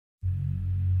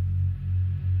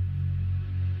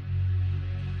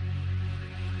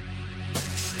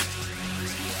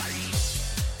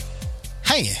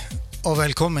Hei, og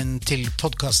velkommen til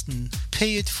podcasten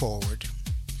Pay It Forward.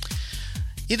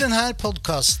 I denne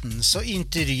podcasten så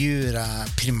intervjuer jeg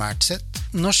primært sett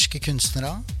norske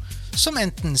kunstnere som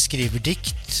enten skriver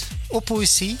dikt og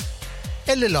poesi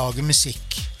eller lager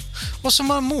musikk, og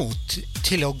som har mot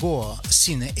til å gå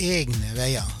sine egne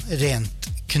veier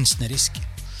rent kunstnerisk.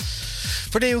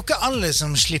 For det er jo ikke alle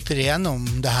som slipper igjennom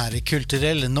det her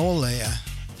kulturelle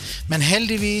nåløyet, men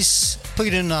heldigvis på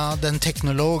grunn av den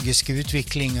teknologiske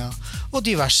utviklingen og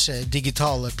diverse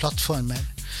digitale plattformer,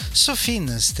 så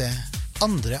finnes det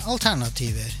andre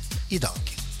alternativer i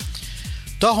dag.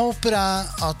 Da håper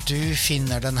jeg at du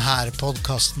finner denne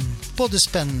podcasten både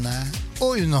spennende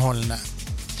og underholdende.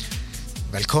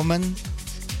 Velkommen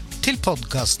til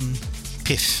podcasten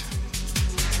Piff.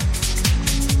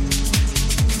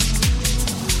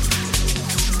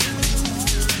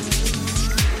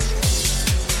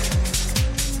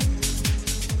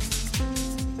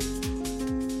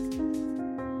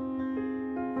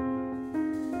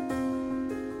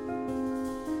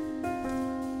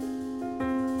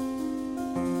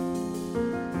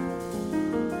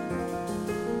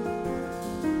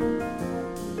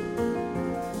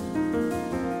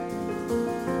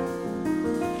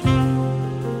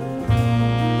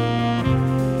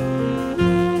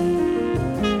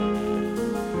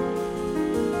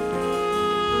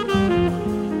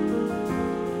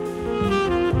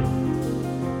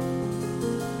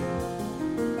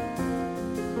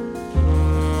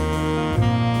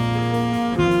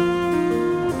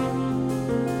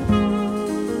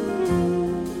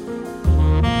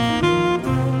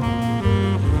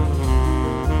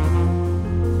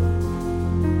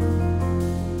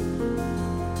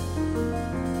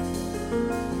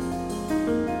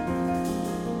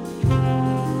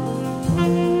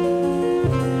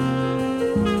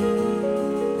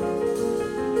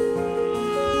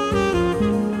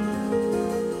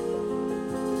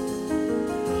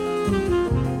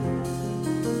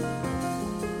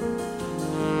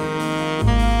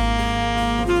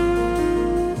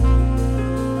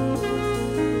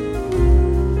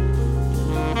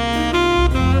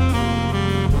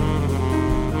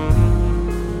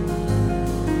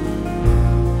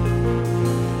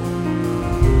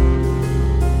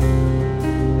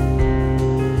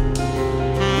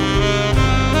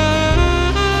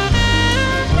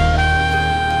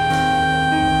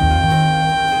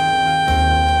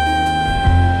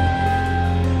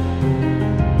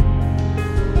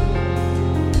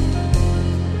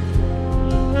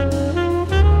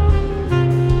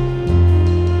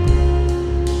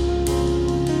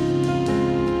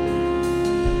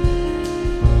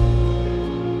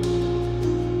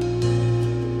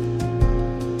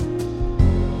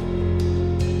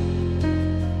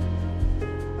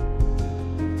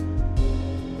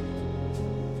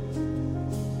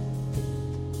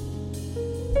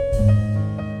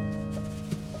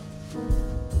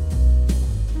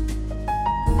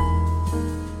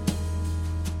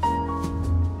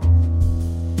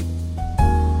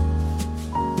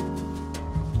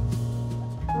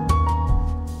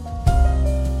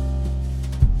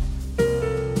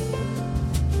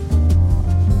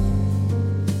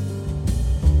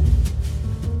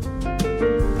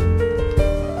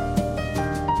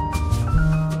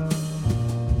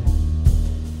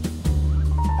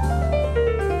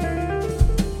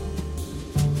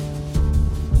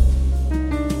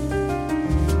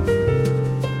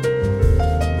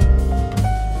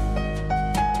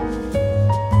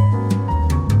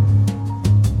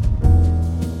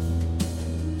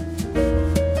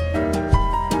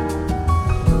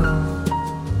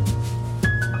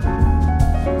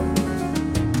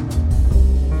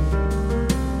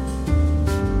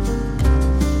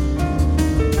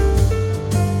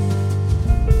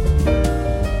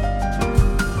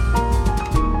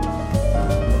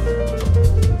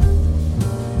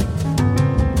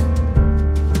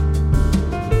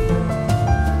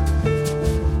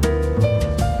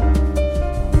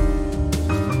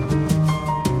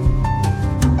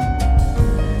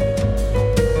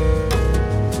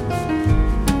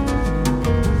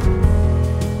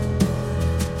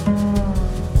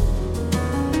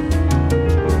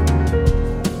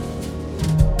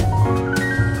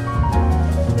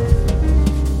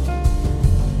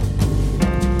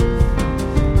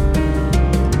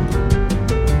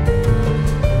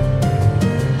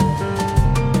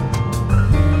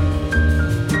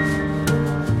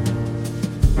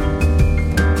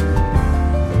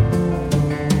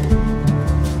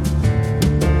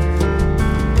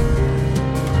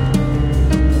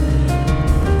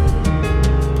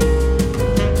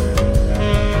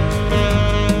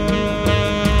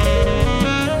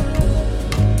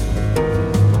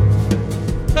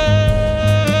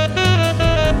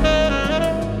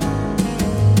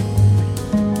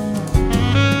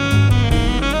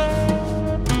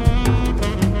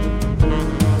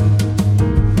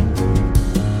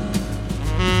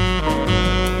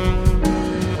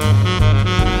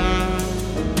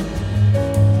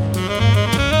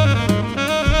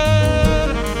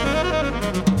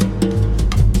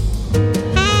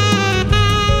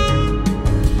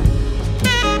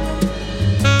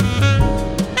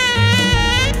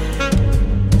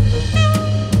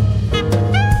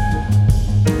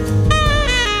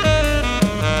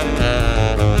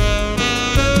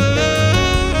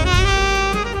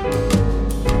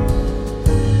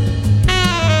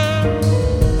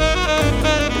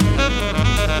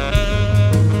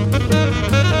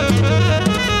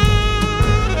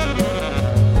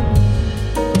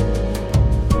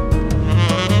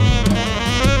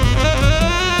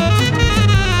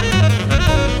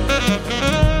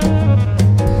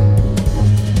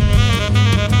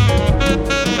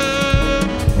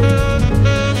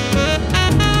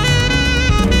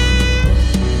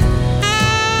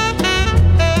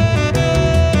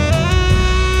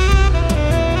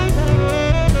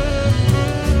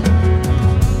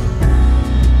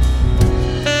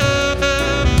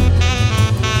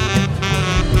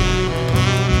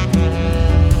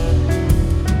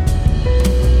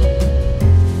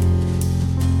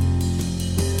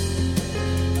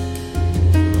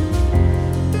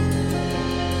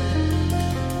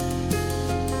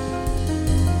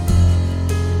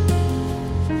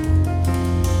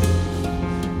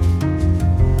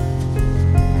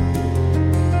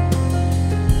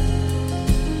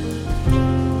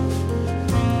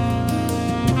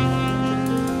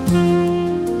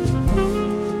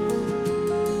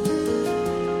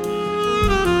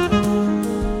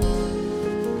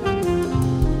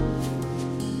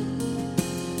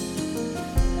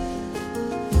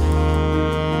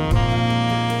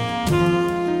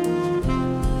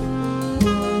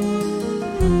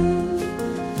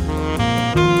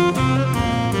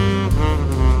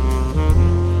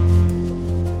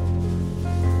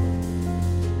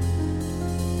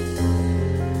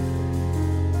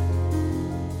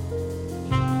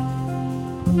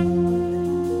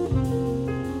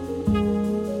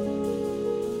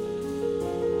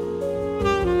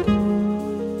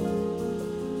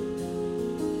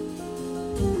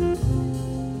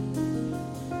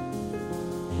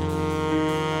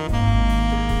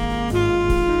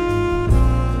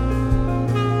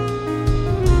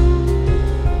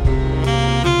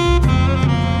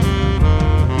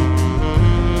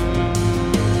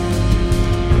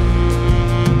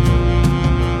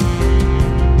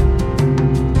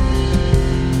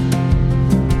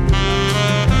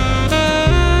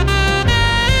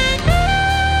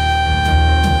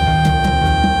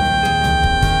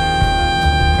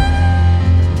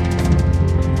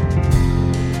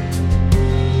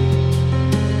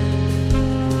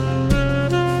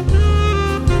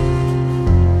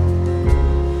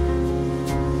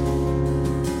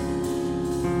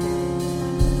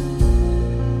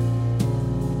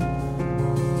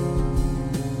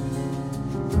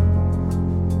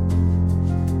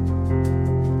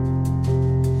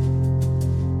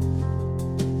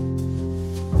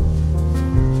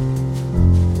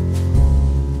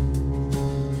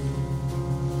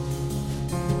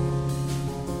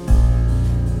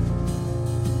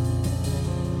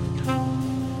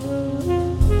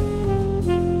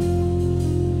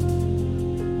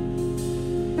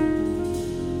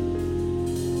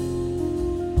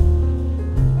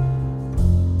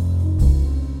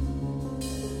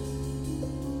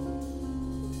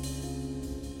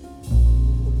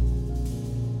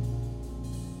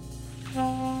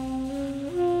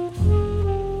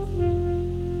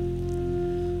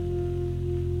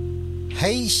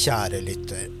 Hei kjære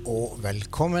lytter, og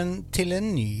velkommen til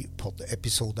en ny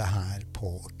podd-episode her på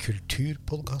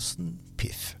Kulturpodcasten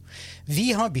Piff.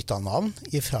 Vi har byttet navn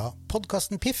fra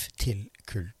podcasten Piff til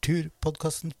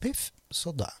Kulturpodcasten Piff,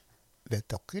 så da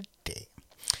vet dere det.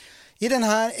 I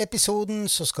denne episoden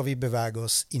så skal vi bevege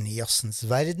oss inn i jazzens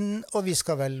verden, og vi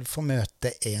skal vel få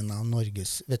møte en av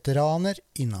Norges veteraner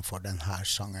innenfor denne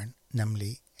sjangeren,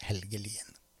 nemlig Helge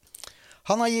Lien.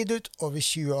 Han har gitt ut over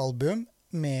 20 album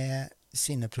med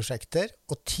sine prosjekter,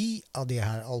 og 10 av de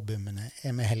her albumene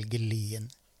med Helge Lien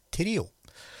Trio.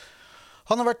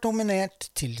 Han har vært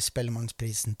nominert til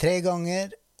Spellemannsprisen 3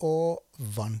 ganger, og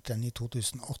vant den i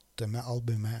 2008 med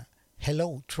albumet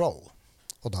Hello Troll,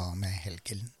 og da med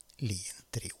Helge Lien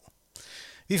Trio.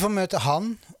 Vi får møte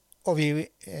han, og vi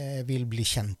vil bli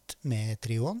kjent med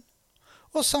trioen,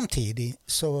 og samtidig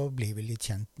så blir vi litt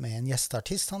kjent med en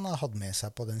gjestartist han har hatt med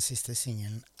seg på den siste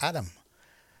singelen Adam,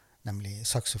 nemlig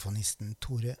saksofonisten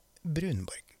Tore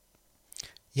Brunborg.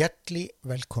 Hjertelig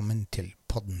velkommen til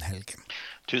podden, Helge.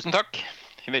 Tusen takk.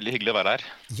 Veldig hyggelig å være her.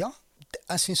 Ja,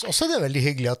 jeg synes også det er veldig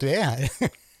hyggelig at du er her.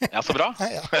 Ja, så bra.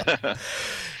 Ja.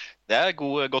 Det er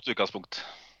godt utgangspunkt.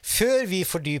 Før vi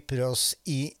fordyper oss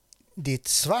i ditt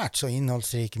svært så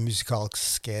innholdsrike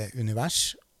musikalske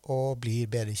univers og blir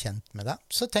bedre kjent med deg,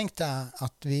 så tenkte jeg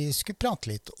at vi skulle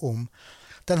prate litt om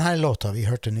denne låta vi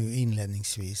hørte nå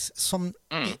innledningsvis, som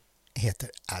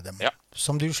heter Adam,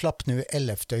 som du slapp nå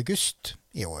 11. august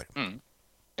i år.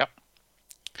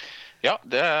 Ja,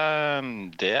 det er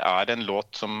en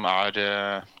låt som det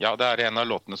er en av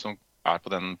låtene som er på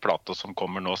den plata som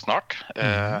kommer nå snart,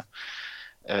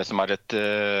 som er et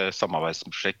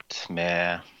samarbeidsprosjekt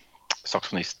med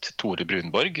saksofonist Tore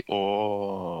Brunborg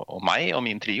og meg og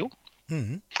min trio.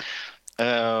 Den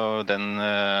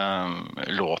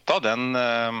låta, den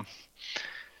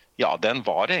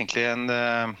var egentlig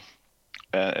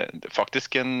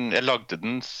jeg lagde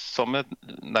den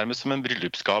nærmest som en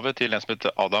bryllupsgave til en som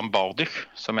heter Adam Bardych,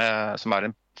 som er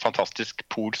en fantastisk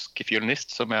polsk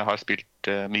fiolinist som jeg har spilt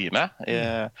mye med,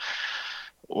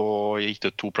 og gitt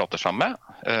ut 2 plater sammen med.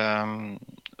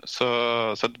 Så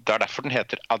det er derfor den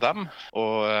heter Adam,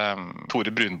 og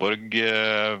Tore Brunborg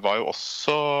var jo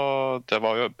også, det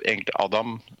var jo egentlig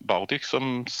Adam Bardych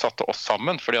som satte oss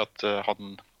sammen, fordi at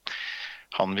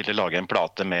han ville lage en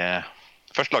plate med,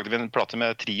 først lagde vi en plate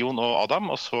med trioen og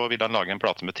Adam, og så ville han lage en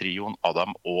plate med trioen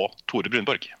Adam og Tore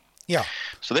Brunborg. Ja.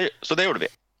 Så det gjorde vi.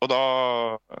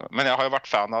 Men jeg har jo vært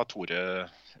fan av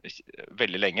Tore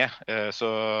veldig lenge,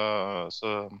 så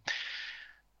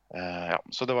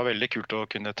det var veldig kult å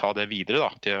kunne ta det videre da,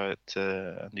 til et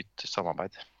nytt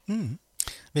samarbeid.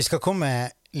 Vi skal komme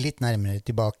litt nærmere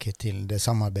tilbake til det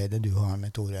samarbeidet du har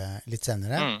med Tore litt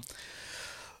senere.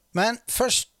 Men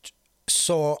først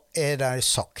så er det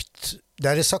sagt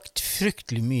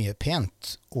fryktelig mye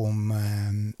pent om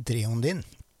trioen din.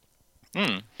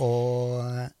 Og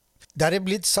der er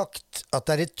blitt sagt at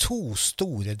det er 2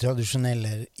 store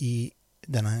tradisjoneller i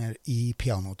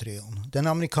pianotrioen. Den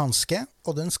amerikanske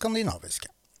og den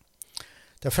skandinaviske.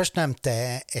 Det førstnevnte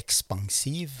er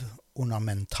ekspansiv,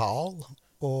 ornamental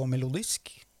og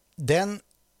melodisk. Den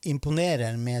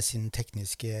imponerer med sin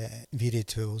tekniske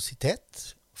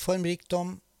virtuositet,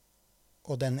 formrikdom,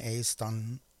 og den er i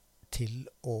stand til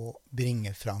å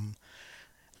bringe fram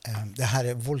det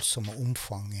her voldsomme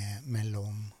omfanget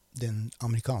mellom den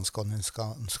amerikanske og den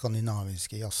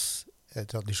skandinaviske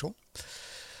jazztradisjonen.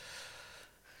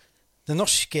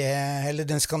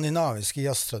 Den skandinaviske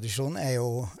jazztradisjonen er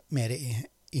jo mer i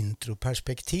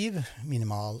introperspektiv,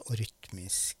 minimal og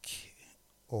rytmisk,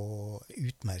 og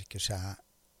utmerker seg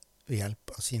ved hjelp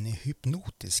av sine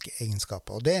hypnotiske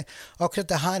egenskaper. Og akkurat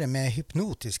det her med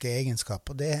hypnotiske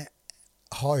egenskaper, det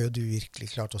har jo du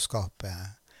virkelig klart å skape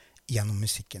gjennom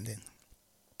musikken din.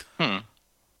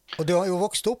 Og du har jo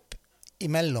vokst opp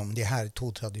imellom de her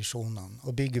 2 tradisjonene,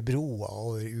 og bygge broer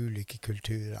over ulike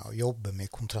kulturer, og jobbe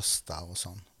med kontraster og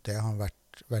sånn. Det har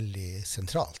vært veldig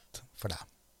sentralt for deg.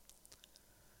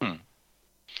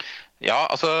 Ja,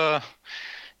 altså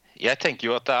jeg tenker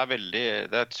jo at det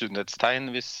er et sunnhetstegn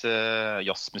hvis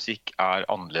jazzmusikk er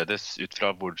annerledes ut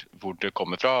fra hvor det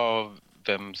kommer fra, og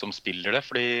hvem som spiller det,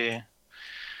 fordi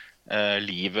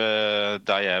livet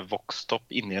der jeg vokste opp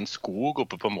inne i en skog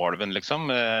oppe på Målven, liksom,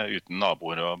 uten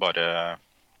naboer og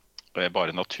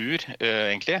bare natur,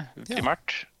 egentlig,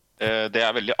 primært. Det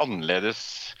er veldig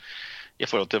annerledes i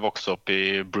forhold til å vokse opp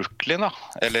i Brooklyn, da,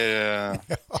 eller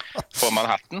på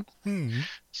Manhattan.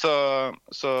 Så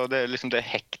det er liksom det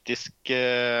hektiske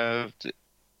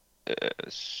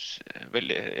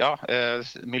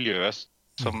miljøet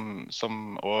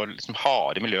og liksom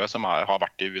harde miljøet som har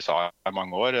vært i USA i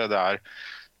mange år. Det er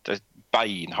det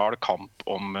beinhard kamp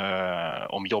om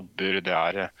jobber,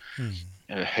 det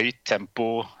høyt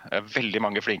tempo, veldig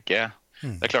mange flinke.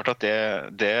 Det klart at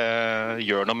det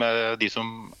gjør noe med de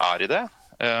som i det.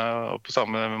 Og på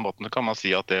samme måte kan man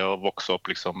si at det å vokse opp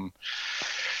liksom,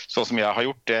 sånn som jeg har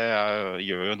gjort, det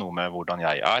gjør jo noe med hvordan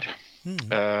jeg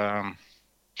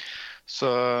Så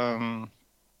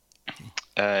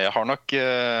jeg har nok,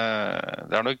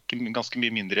 det nok ganske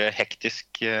mye mindre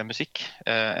hektisk musikk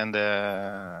enn det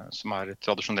som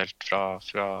tradisjonelt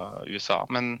fra USA.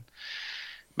 Men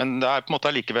det på en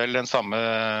måte likevel den samme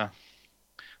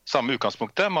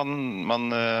utgangspunktet. Man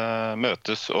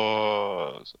møtes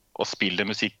og spiller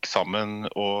musikk sammen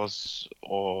og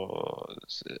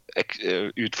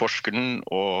utforsker den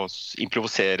og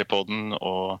improviserer på den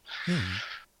og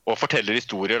forteller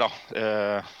historier da,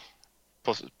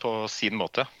 på sin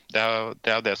måte. Det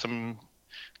det som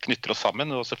knytter oss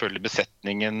sammen, og selvfølgelig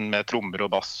besetningen med trommer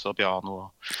og bass og piano,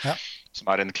 som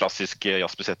en klassisk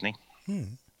jazzbesetning.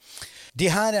 De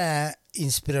her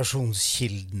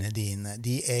inspirasjonskildene dine,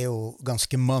 de jo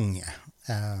ganske mange.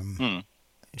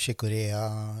 Chick Corea,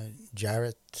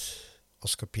 Jarrett,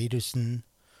 Oscar Peterson,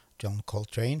 John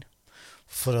Coltrane,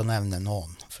 for å nevne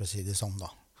noen, for å si det sånn da.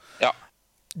 Ja.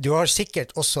 Du har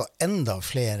sikkert også enda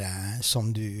flere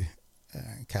som du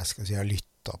har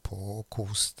lyttet på og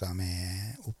kost deg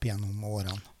med opp gjennom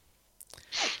årene.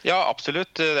 Ja,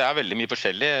 absolutt. Det veldig mye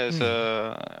forskjellig.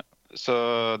 Så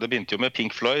det begynte jo med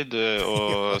Pink Floyd,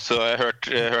 og så har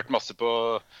jeg hørt masse på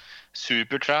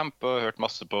Supertramp, og hørt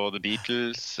masse på The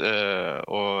Beatles,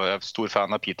 og jeg stor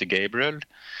fan av Peter Gabriel.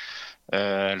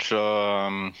 Så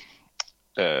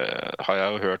har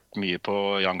jeg jo hørt mye på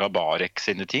Jan Garbarek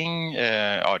sine ting,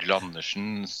 Arild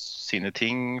Andersen sine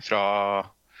ting fra...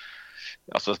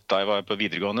 Altså, da jeg var på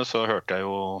videregående, så hørte jeg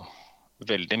jo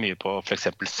veldig mye på for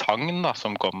eksempel sang, da,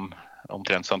 som kom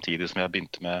omtrent samtidig som jeg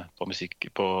begynte med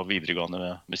på videregående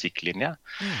med musikklinje.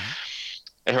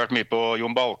 Jeg hørte mye på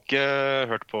Jon Balke,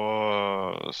 hørt på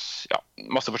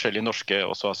masse forskjellige norske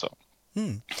også, altså.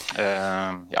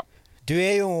 Ja. Du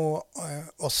jo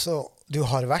også, du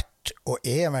har vært og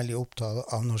veldig opptatt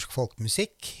av norsk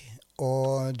folkmusikk,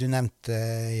 og du nevnte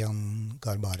Jan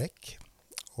Garbarek,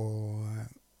 og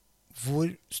hvor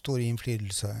stor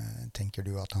innflytelse tenker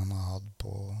du at han har hatt på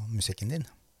musikken din?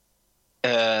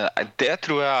 Det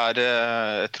tror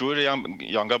jeg tror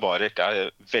Jan Garbarek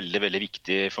veldig, veldig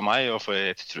viktig for meg, og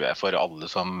for alle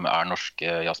som norske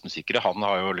jazzmusikere. Han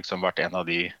har jo liksom vært en av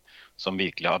de som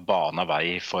virkelig har banet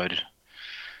vei for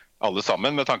alle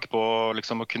sammen, med tanke på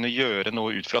liksom å kunne gjøre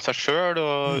noe ut fra seg selv,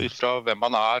 og ut fra hvem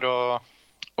man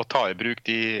og ta i bruk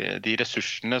de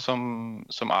ressursene som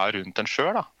rundt en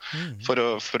selv, da, for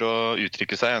å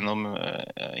uttrykke seg gjennom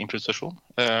improvisasjon.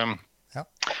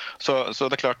 Så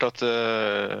det klart at,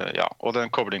 og den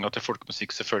koblingen til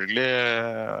folkemusikk selvfølgelig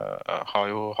har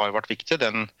jo vært viktig.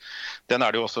 Den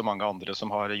det jo også mange andre som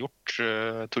har gjort.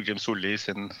 Torgrim Solli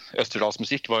sin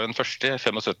Østerdalsmusikk var jo den første,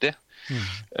 75.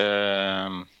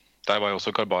 Der var jo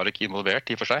også Garbarek involvert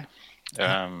i for seg.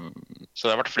 Så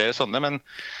det har vært flere sånne, men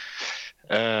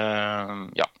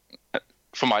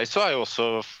for meg så jo også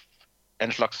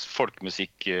en slags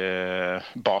folkemusikk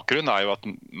bakgrunn jo at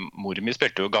mor mi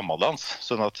spilte jo gammeldans,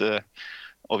 sånn at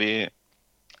og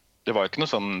det var jo ikke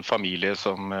noe sånn familie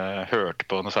som hørte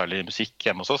på noe særlig musikk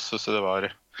hjemme hos oss, så det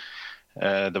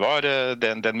var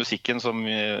den musikken som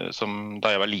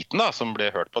da jeg var liten da, som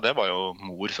ble hørt på, det var jo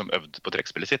mor som øvde på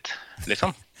trekkspillet sitt,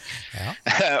 liksom.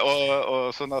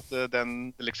 og sånn at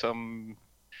den liksom,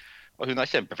 og hun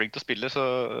kjempeflink til å spille,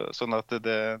 sånn at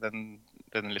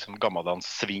den liksom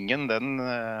gammeldanssvingen,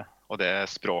 og det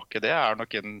språket, det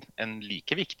nok en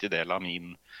like viktig del av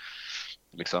min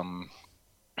liksom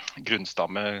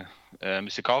grunnstamme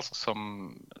musikalsk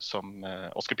som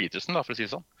Oscar Peterson, da, for å si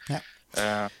det sånn.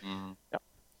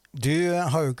 Du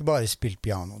har jo ikke bare spilt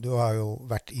piano, du har jo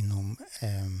vært innom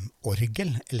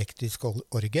orgel, elektrisk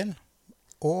orgel,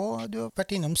 og du har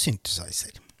vært innom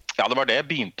synthesizer. Ja, det var det jeg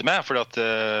begynte med, for at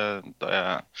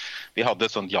vi hadde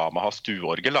et sånt Yamaha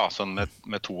stueorgel da, sånn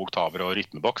med 2 oktaver og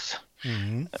rytmeboks,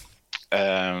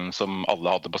 som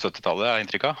alle hadde på 70-tallet, jeg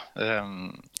inntrykk av.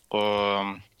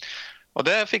 Og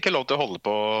det fikk jeg lov til å holde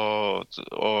på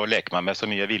og leke meg med så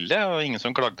mye jeg ville, og ingen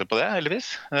som klagde på det, heldigvis.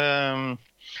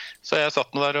 Så jeg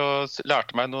satt nå der og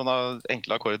lærte meg noen av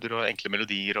enkle akkorder og enkle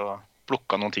melodier, og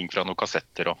plukket noen ting fra noen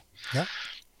kassetter.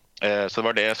 Så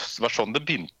det var sånn det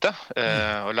begynte,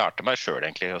 og lærte meg selv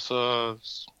egentlig. Og så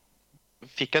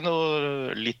fikk jeg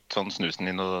litt sånn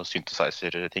snusen i noen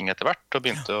synthesizer-ting etter hvert, og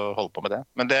begynte å holde på med det.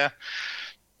 Men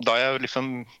da jeg liksom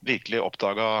virkelig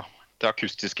oppdaget det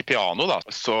akustiske piano da,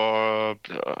 så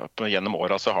gjennom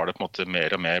åra så har det på en måte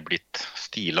mer og mer blitt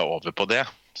stilet over på det.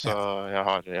 Så jeg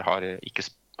har ikke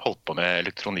holdt på med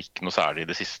elektronikk noe særlig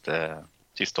de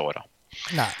siste åra.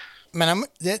 Nei, men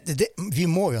vi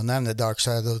må jo nevne Dark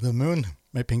Side of the Moon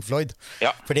med Pink Floyd.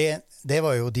 Ja. For det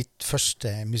var jo ditt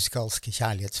første musikalske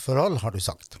kjærlighetsforhold, har du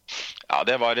sagt. Ja,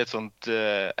 det var et sånt,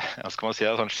 hva skal man si,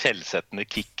 sånn skjellsettende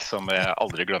kick som jeg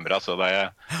aldri glemmer. Altså,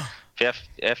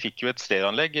 jeg fikk jo et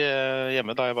stereoanlegg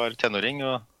hjemme da jeg var tenåring,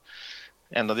 og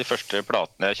en av de første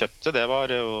platene jeg kjøpte, det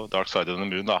var jo Dark Side of the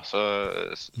Moon. Da. Så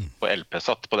på LP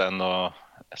satt på den, og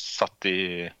jeg satt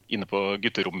inne på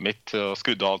gutterommet mitt og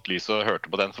skrudde alt lyset og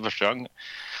hørte på den for første gang.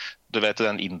 Du vet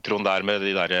den introen der med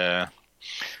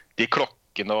de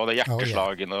klokkene og det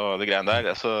hjerteslagene og det greiene der.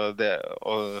 Altså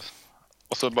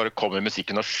og så bare kommer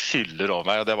musikken og skyller over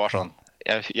meg, og det var sånn,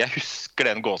 jeg husker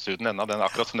den gåsehuden ennå, den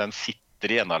akkurat som den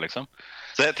sitter igjen liksom.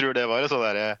 Så jeg tror det var et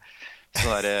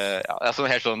sånn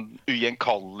helt sånn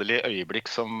ugjenkallelig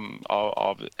øyeblikk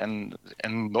av en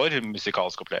enorm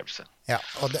musikalsk opplevelse. Ja,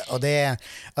 og det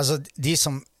altså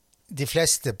de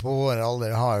fleste på vår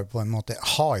alder har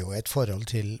jo et forhold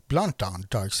til blant annet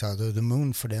Dark Side of the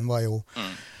Moon, for den var jo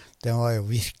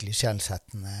virkelig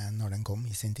skjellsettende når den kom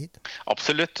i sin tid.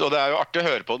 Absolutt, og det er jo artig å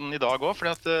høre på den i dag også,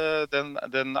 fordi at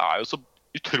den er jo så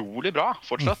utrolig bra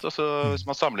fortsatt, altså, hvis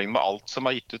man sammenligner med alt som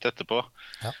er gitt ut etterpå,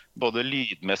 både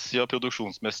lydmessig og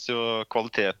produksjonsmessig og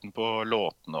kvaliteten på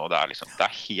låtene, og det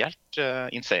er helt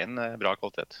insane bra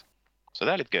kvalitet. Så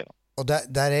det er litt gøy da. Og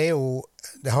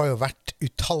det har jo vært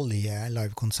utallige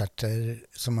livekonserter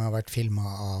som har vært filmet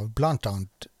av blant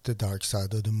annet The Dark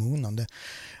Side of the Moon, og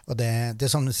det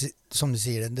er som du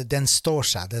sier, den står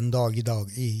seg den dag i dag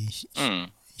i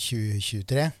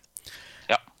 2023.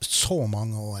 Ja. Så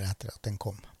mange år etter at den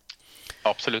kom.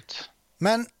 Absolutt.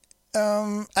 Men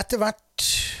etter hvert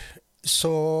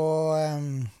så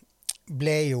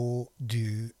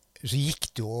så gikk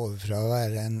du over fra å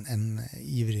være en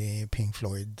ivrig Pink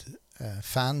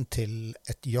Floyd-fan til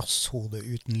et jazzhode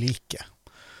uten like.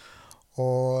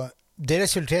 Og det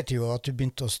resulterte jo at du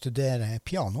begynte å studere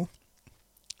piano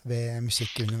ved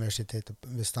Musikkuniversitetet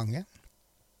ved Stange.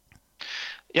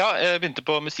 Ja, jeg begynte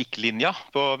på musikklinja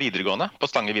på videregående, på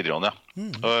Stange videregående.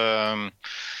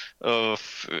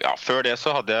 Før det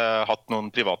så hadde jeg hatt noen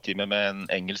privattimer med en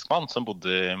engelskmann som bodde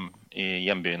i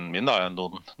hjembyen min da,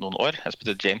 noen år. Jeg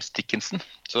spilte James Dickinson.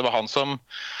 Så det var han som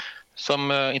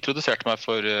introduserte meg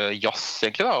for jazz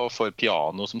egentlig da, og for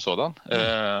piano som sådan.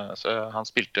 Så han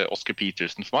spilte Oscar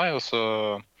Peterson for meg, og så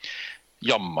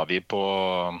jamma vi på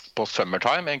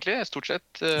Summertime egentlig, stort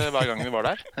sett hver gang vi var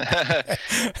der.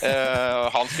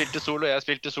 Han spilte solo, jeg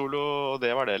spilte solo, og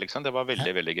det var det liksom. Det var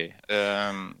veldig, veldig gøy.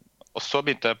 Og så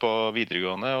begynte jeg på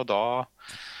videregående, og da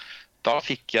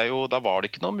var det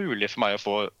ikke noe mulig for meg å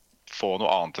få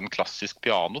noe annet enn klassisk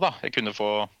piano da. Jeg kunne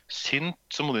få synt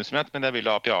som modinstrument, men jeg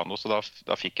ville ha piano, så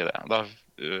da fikk jeg det. Da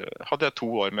hadde jeg 2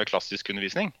 år med klassisk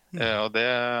undervisning, og det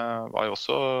var jo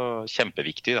også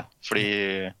kjempeviktig da, fordi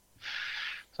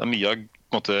så mye av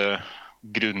på en måte,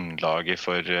 grunnlaget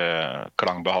for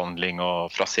klangbehandling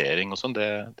og frasering og sånn,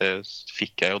 det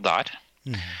fikk jeg jo der.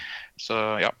 Så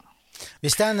ja.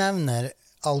 Hvis jeg nevner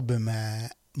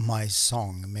albumet My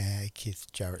Song med Keith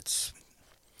Jarrett,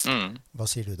 hva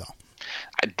sier du da?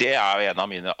 Det er jo en av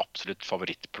mine absolutt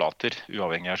favorittplater,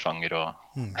 uavhengig av sjanger. Og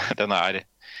den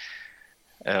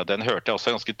hørte jeg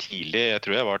også ganske tidlig. Jeg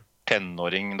tror jeg var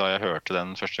tenåring da jeg hørte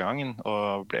den første gangen,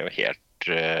 og ble jo helt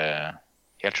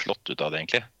slått ut av det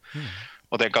egentlig.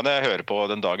 Og den kan jeg høre på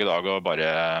den dag i dag, og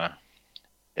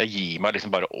jeg gir meg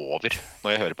liksom bare over når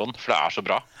jeg hører på den, for det er så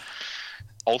bra.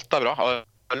 Alt er bra,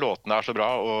 låtene er så bra,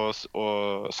 og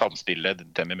samspillet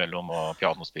dem imellom, og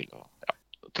pianospill, og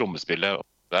trommespillet.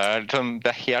 Det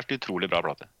er helt utrolig bra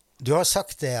plate. Du har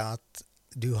sagt det at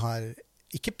du har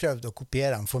ikke prøvd å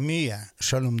kopiere den for mye,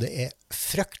 selv om det er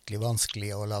fryktelig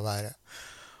vanskelig å la være.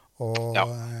 Og,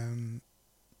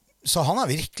 så han har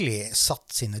virkelig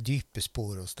satt sine dype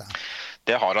spor hos deg.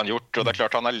 Det har han gjort, og det er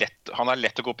klart han er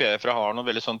lett å kopiere, for han har noen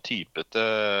veldig sånn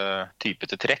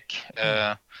typete trekk.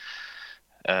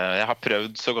 Jeg har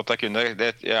prøvd så godt jeg kunne.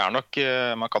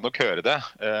 Man kan nok høre det,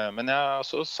 men jeg har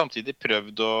også samtidig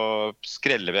prøvd å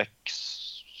skrelle vekk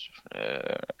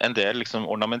en del liksom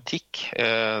ornamentikk.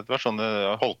 Det var sånn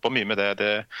jeg holdt på mye med det.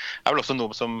 Det er vel også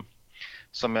noe som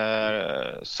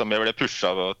jeg ble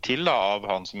pushet til da, av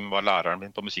han som var læreren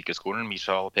min på Musikkhøgskolen,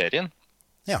 Michael Perien.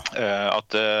 Ja.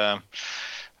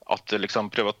 At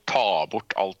liksom prøve å ta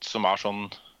bort alt som er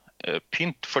sånn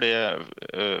pynt, for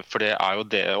det er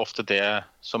jo ofte det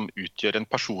som utgjør en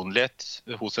personlighet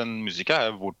hos en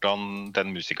musiker, hvordan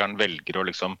den musikeren velger å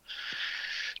liksom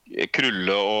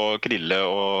krulle og krille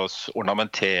og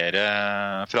ornamentere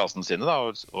frasene sine da,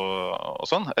 og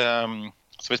sånn.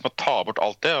 Så hvis man tar bort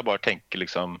alt det og bare tenker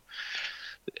liksom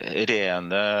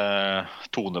rene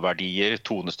toneverdier,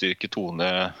 tonestyrke,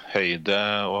 tonehøyde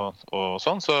og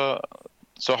sånn,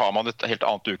 så har man et helt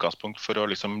annet utgangspunkt for å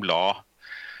liksom la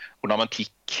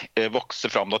ornamentikk vokse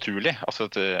fram naturlig. Altså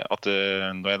at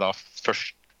når jeg da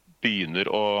først begynner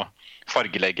å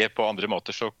fargelegge på andre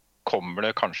måter, så kommer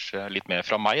det kanskje litt mer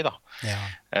fra meg da.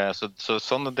 Ja. Så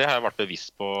sånn, det har jeg vært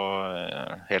bevisst på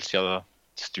helt siden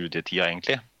studietida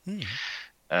egentlig.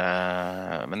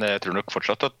 Men jeg tror nok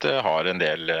fortsatt at det har en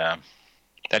del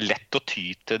det er lett å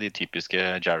ty til de typiske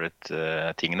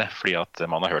Jarrett-tingene, fordi at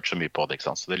man har hørt så mye på det, ikke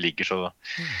sant? Så det ligger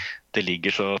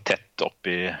så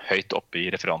høyt oppe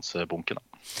i referansebunken da.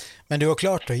 Men du har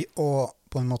klart å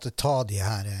på en måte ta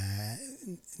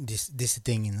disse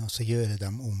tingene og så gjøre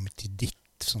dem om til ditt,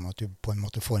 sånn at du på en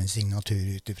måte får en signatur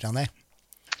ut fra det?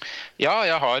 Ja,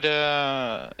 jeg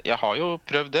har jo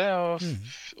prøvd det,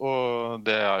 og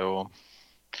det er jo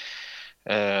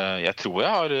jeg tror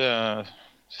jeg har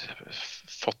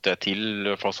fått det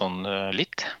til for sånn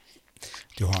litt.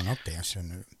 Du har nok det,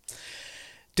 skjønner du.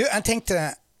 Du, jeg tenkte,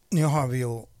 nå har vi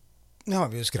jo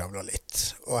skravlet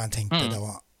litt, og jeg tenkte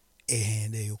da er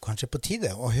det jo kanskje på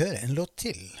tide å høre en låt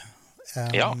til.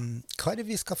 Ja. Hva er det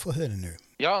vi skal få høre nå?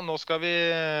 Ja, nå skal vi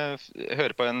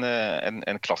høre på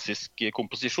en klassisk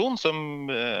komposisjon som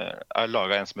er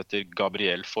laget av en som heter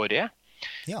Gabriel Fauré.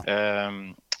 Ja.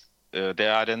 Det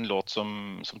er en låt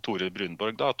som Tore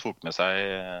Brunborg da tok med seg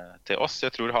til oss.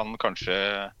 Jeg tror han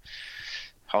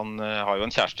har jo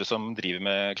en kjæreste som driver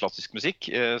med klassisk musikk,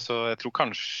 så jeg tror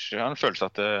kanskje han føler seg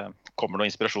at det kommer noe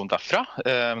inspirasjon derfra.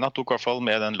 Men han tok I hvert fall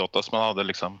med den låta som han hadde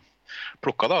liksom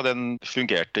plukket da, den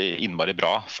fungerte innmari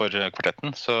bra for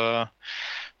kvartetten. Så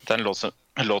det er en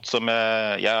låt som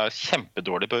jeg er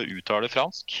kjempedårlig på å uttale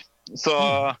fransk. Så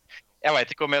jeg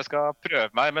vet ikke om jeg skal prøve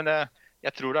meg, men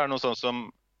jeg tror det er noe sånn som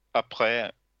Après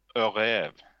un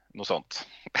rêve, noe sånt.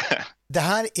 Det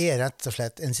her er rett og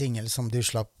slett en single som du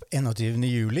slapp 21.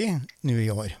 juli nå I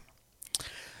år.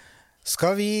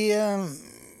 Skal vi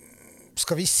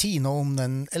si noe om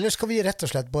den, eller skal vi rett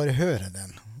og slett bare høre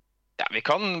den? Ja, vi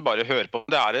kan bare høre på.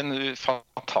 Det er en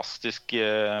fantastisk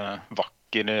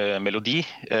vakker melodi,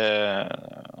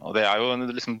 og det er jo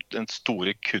liksom den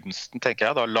store kunsten, tenker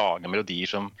jeg, da, å lage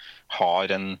melodier som har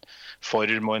en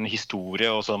form og en historie,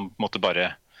 og som på en måte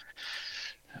bare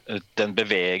den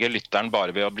beveger lytteren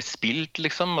bare ved å bli spilt,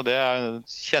 liksom, og det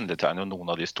kjennetegner jo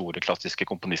noen av de store klassiske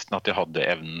komponistene, at de hadde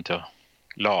evnen til å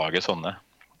lage sånne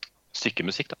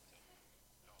stykkemusikk.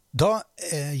 Da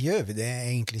gjør vi det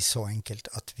egentlig så enkelt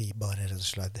at vi bare rett og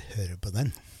slett hører på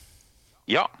den.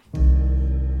 Ja.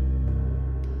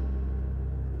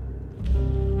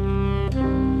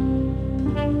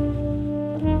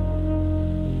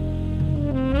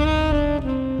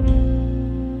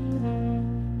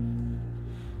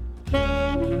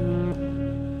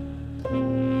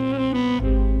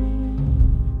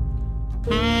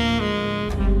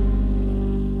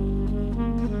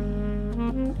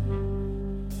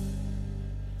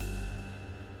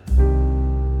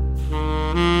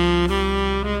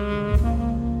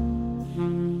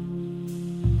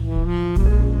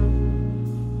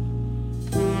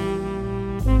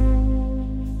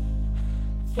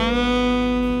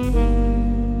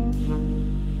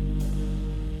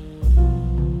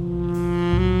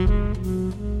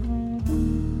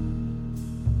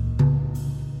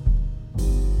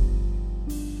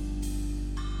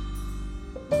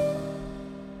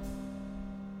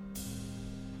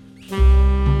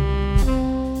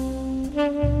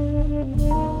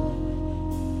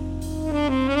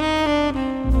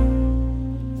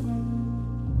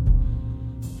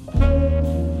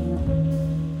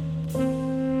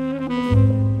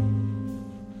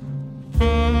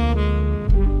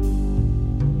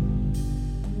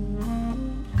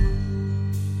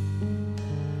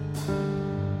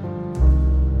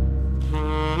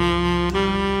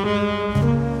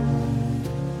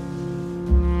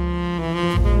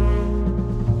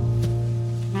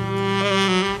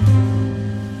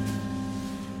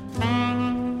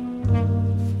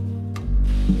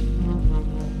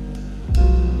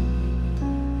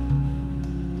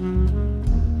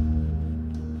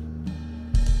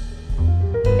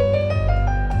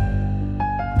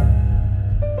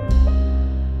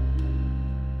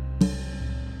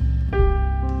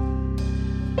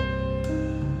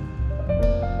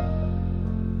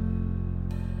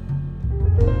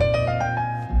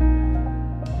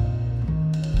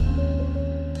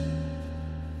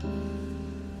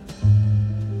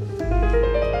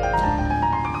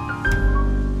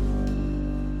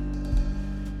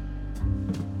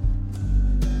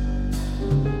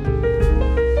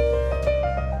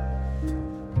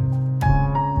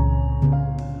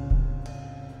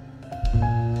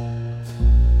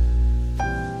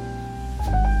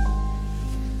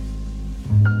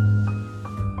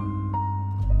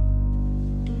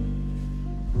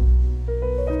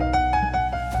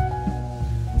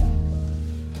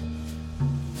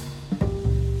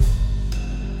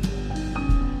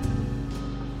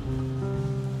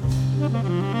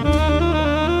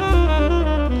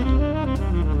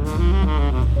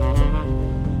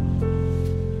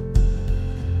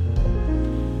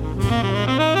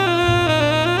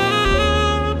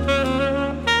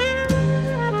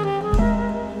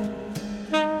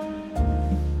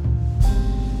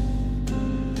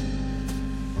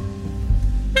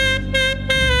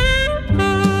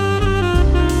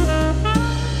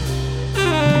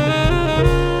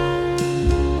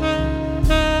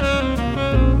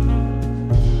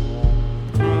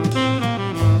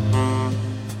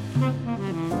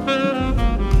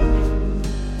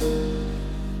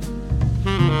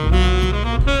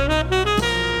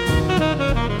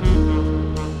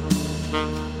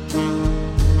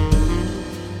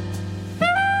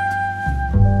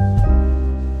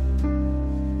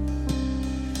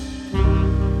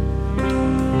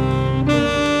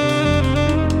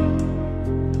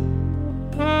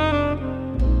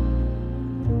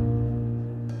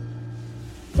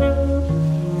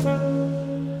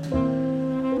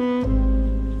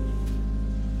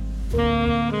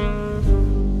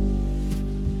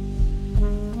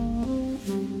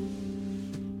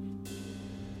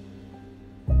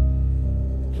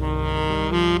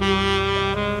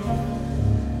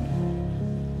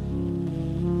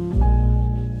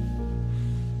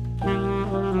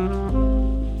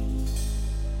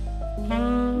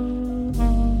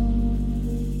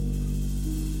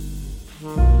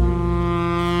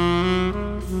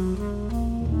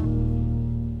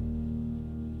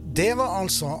 Det var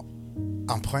altså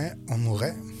Après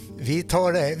Honoré.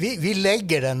 Vi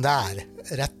legger den der,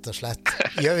 rett og slett.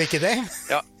 Gjør vi ikke det?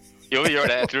 Ja, jo, vi gjør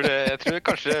det. Jeg tror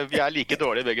kanskje vi like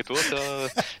dårlige begge to til å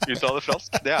uttale fransk.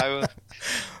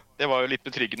 Det var jo litt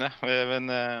betryggende,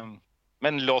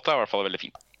 men låta I hvert fall veldig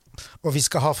fin. Og vi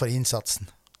skal ha for innsatsen.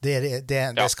 Det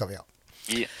skal vi ha.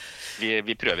 Vi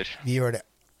prøver. Vi gjør det.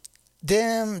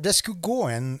 Det skulle gå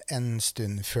en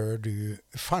stund før du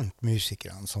fant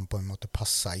musikerne som på en måte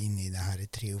passet inn I det her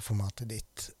trioformatet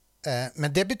ditt.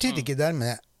 Men det betydde ikke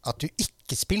dermed at du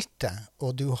ikke spilte,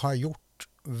 og du har gjort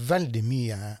veldig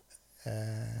mye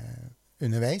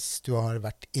underveis. Du har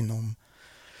vært innom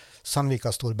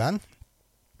Sandvika storband,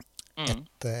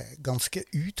 et ganske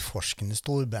utforskende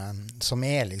storband som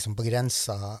liksom på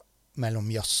grensa mellom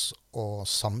jazz og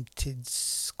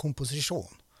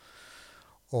samtidskomposisjon.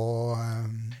 Og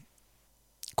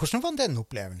hvordan var den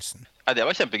opplevelsen? Det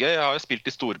var kjempegøy. Jeg har jo spilt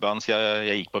I storband siden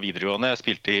jeg gikk på videregående. Jeg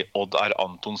spilte I Odd R.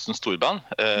 Antonsen storband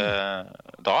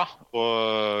da,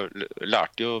 og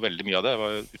lærte jo veldig mye av det. Det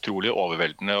var utrolig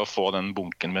overveldende å få den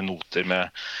bunken med noter med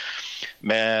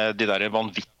de der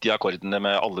vanvittige akkordene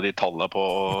med alle de tallene på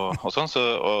og sånn,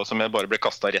 som jeg bare ble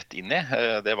kastet rett inn I.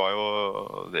 Det var jo,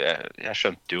 jeg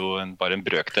skjønte jo bare en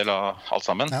brøkdel av alt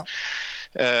sammen. Ja.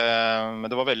 Men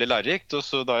det var veldig lærerikt, og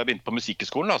så da jeg begynte på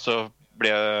musikkskolen da, så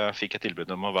fikk jeg tilbud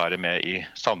om å være med I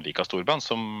Sandvika storband,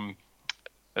 som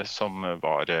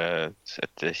var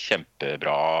et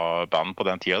kjempebra band på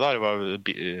den tiden da. Det var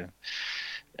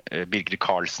Birger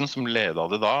Karlsen som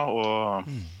ledet det da, og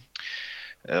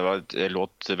det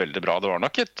låt veldig bra. Det var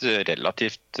nok et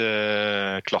relativt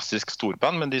klassisk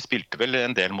storband, men de spilte vel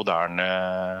en del moderne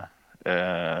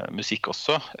musikk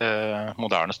også.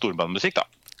 Moderne storbandmusikk da.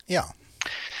 Ja.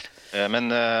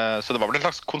 Så det var vel en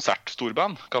slags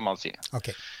konsertstorband, kan man si.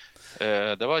 Okay.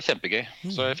 Det var kjempegøy.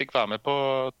 Så jeg fikk være med på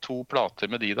 2 plater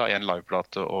med de da, en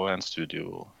liveplate og en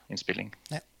studioinnspilling.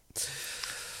 Ja.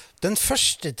 Den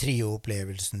første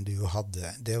trio-opplevelsen du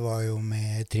hadde, det var jo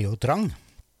med Trio Trang.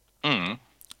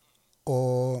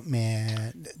 Og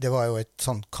det var jo et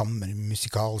sånt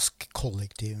kammermusikalsk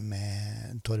kollektiv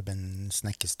med Torben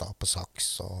Snekkestad på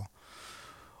saks og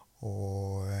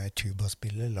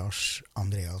tubaspiller Lars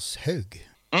Andreas Haug.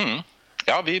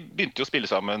 Ja, vi begynte jo å spille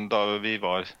sammen da vi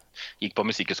gikk på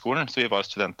musikkskolen, så vi var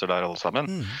studenter der alle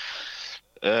sammen.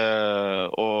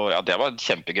 Og ja, det var et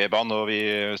kjempegøy band, og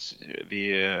vi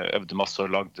øvde masse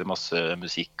og lagde masse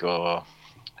musikk, og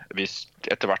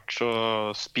etter hvert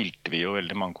så spilte vi jo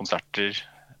veldig mange konserter.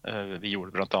 Vi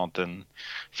gjorde blant annet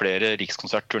flere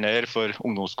rikskonsertturnéer for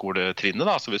ungdomsskoletrinnet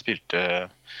da, så vi spilte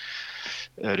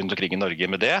rundt omkring I Norge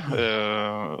med det,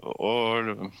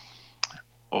 og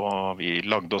vi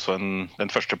lagde også den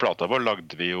første plata vår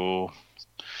lagde vi jo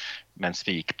mens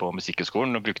vi gikk på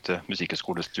musikkskolen og brukte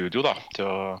musikkskolestudio da, til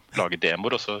å lage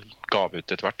demoer, og så ga vi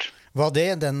ut etter hvert. Var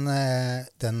det den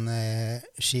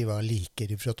skiva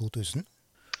Liker fra 2000?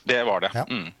 Det var det, ja.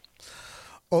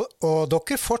 Og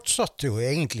dere fortsatte jo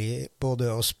egentlig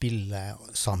både å spille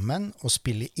sammen og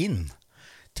spille inn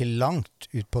til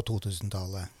langt ut på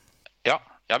 2000-tallet. Ja,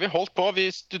 Ja, vi holdt på. Vi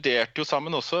studerte jo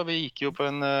sammen også. Vi gikk jo på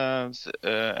en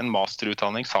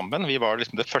masterutdanning sammen. Vi var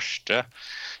liksom det første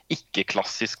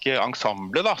ikke-klassiske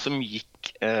ensemblet da, som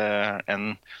gikk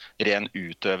en ren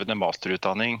utøvende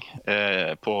masterutdanning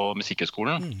på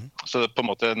Musikkhøgskolen. Så på en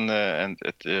måte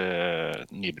et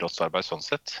nybrottsarbeid sånn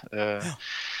sett.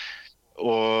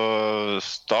 Og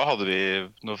da hadde vi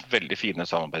noen veldig fine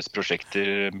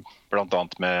samarbeidsprosjekter, blant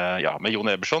annet med Jon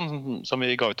Eberson, som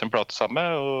vi ga ut en plate sammen med,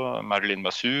 og Marilyn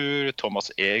Masur,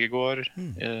 Thomas Egegård,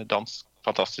 dansk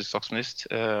fantastisk saksofonist,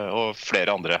 og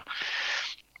flere andre.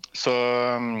 Så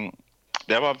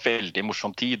det var veldig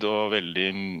morsom tid, og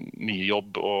veldig mye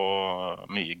jobb, og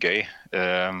mye gøy.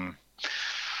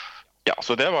 Ja,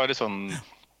 så det var liksom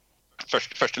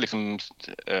første liksom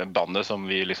bandet som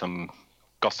vi liksom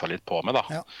gassa litt på med da.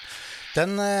 Ja.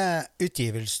 Den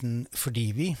utgivelsen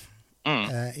Fordi vi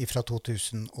fra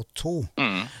 2002,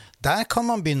 der kan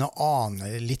man begynne å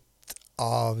ane litt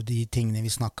av de tingene vi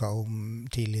snakket om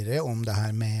tidligere, om det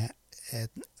her med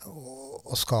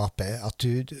å skape, at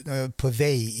du er på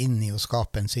vei inn i å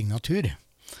skape en signatur.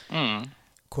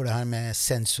 Hvor det her med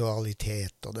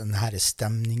sensualitet og den her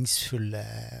stemningsfulle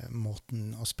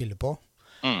måten å spille på.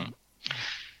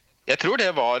 Jeg tror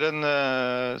det var en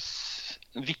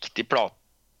viktig plate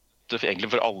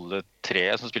egentlig for alle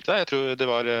tre som spilte der. Jeg tror det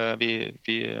var,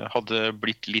 vi hadde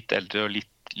blitt litt eldre og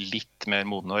litt mer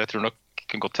modne, og jeg tror nok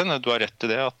kan godt hende, du har rett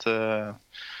i det, at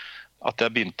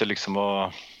jeg begynte liksom å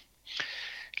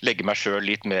legge meg selv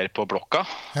litt mer på blokka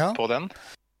på den.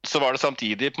 Så var det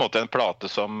samtidig på en måte en plate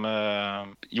som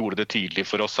gjorde det tydelig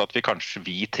for oss at vi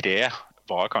tre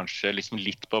var kanskje liksom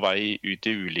litt på vei ut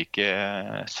i ulike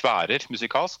sfærer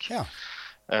musikalsk.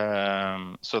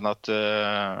 Sånn at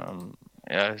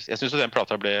jeg synes at den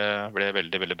plata ble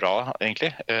veldig, veldig bra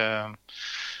egentlig.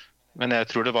 Men jeg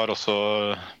tror det var også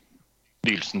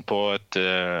begynnelsen på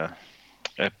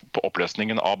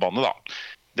oppløsningen av bandet da.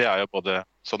 Det jo både,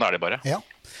 sånn det bare. Ja,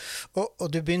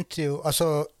 og du begynte jo,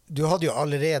 altså du hadde jo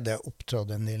allerede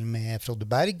opptrådt en del med Frode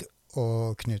Berg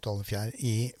og Knut Ålefjær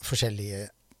i forskjellige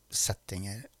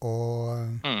settinger,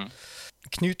 og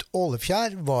Knut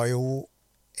Ålefjær var jo,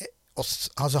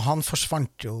 altså han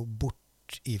forsvant jo bort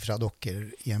ifra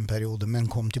dere i en periode, men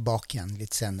kom tilbake igjen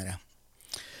litt senere.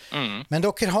 Men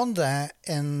dere hadde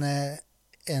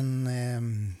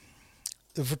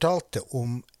du fortalte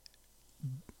om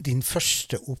din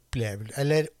første opplevelse,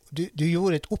 eller du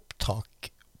gjorde et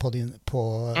opptak på den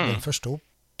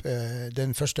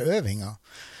første øvinga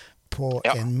på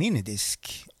en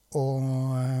minidisk, og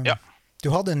du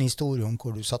hadde en historie om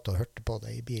hvor du satt og hørte på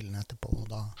det i bilen etterpå, og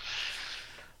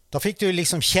da fikk du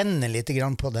liksom kjenne litt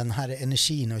grann på den her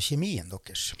energien og kjemien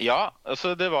deres. Ja,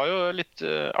 altså det var jo litt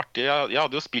artig. Jeg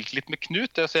hadde jo spilt litt med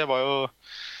Knut, så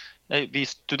vi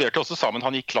studerte også sammen.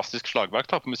 Han gikk klassisk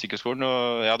slagverk da, på Musikkhøgskolen,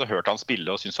 og jeg hadde hørt han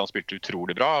spille og syntes han spilte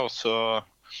utrolig bra, og så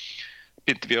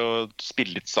begynte vi å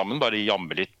spille litt sammen, bare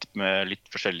jamme litt med litt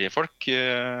forskjellige folk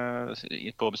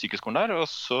på Musikkhøgskolen der, og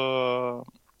så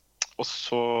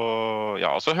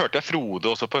hørte jeg Frode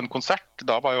også på en konsert.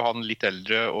 Da var jo han litt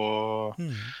eldre, og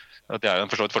det jo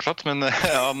en forstått, men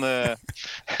han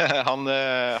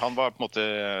var på en måte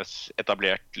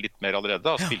etablert litt mer allerede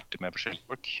da, og spilte med forskjellige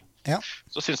folk.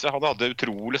 Så synes jeg han hadde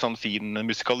utrolig sånn fin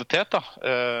musikalitet da.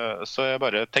 Så jeg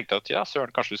bare tenkte at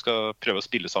Søren, kanskje vi skal prøve å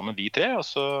spille sammen vi tre, og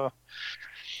så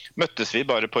møttes vi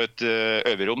bare på et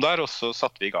øverom der, og så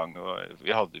satte vi i gang, og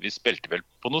vi spilte vel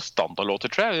på noen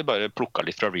standardlåter, tror jeg. Vi bare plukket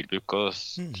litt fra Realbook og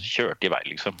kjørte i vei,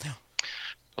 liksom.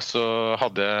 Og så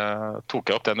tok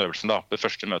jeg opp den øvelsen da, på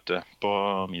første møte på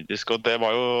minidisk, og det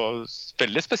var jo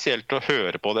veldig spesielt å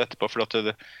høre på det etterpå,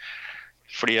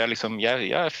 fordi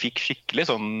jeg fikk skikkelig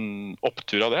sånn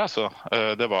opptur av det, altså.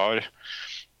 Det var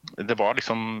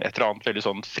liksom et eller annet veldig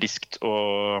sånn friskt og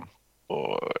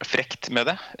frekt med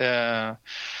det,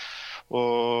 og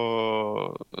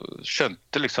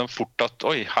skjønte liksom fort at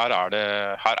her er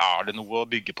det noe å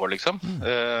bygge på liksom.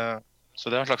 Så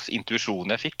det var en slags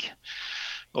intuisjon jeg fikk,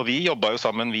 og vi jobbet jo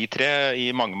sammen vi tre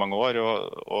i mange, mange år,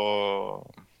 og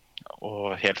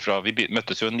helt fra vi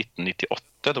møttes jo i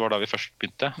 1998, det var da vi først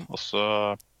begynte, og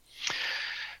så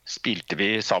spilte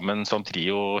vi sammen som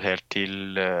trio helt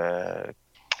til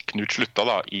Knut slutta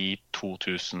da i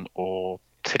 2013.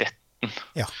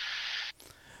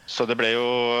 Så det ble jo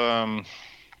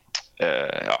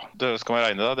det skal man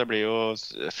regne da, det ble jo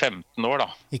 15 år da,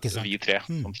 vi tre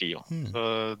som trio. Så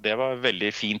det var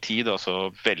veldig fin tid, og så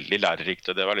veldig lærerikt,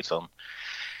 og det var litt sånn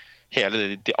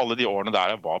alle de årene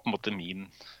der var på en måte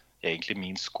egentlig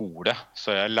min skole,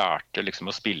 så jeg lærte liksom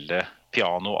å spille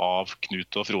piano av Knut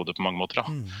og Frode på mange måter da.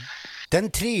 Den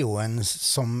trioen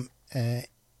som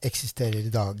eksisterer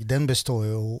I dag, den består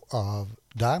jo av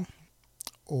deg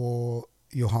og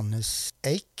Johannes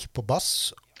Eik på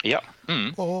bass Ja.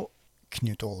 og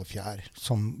Knut Ålefjær,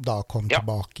 som da kom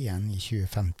tilbake igjen I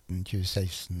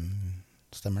 2015-2016,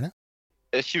 stemmer det?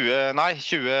 20,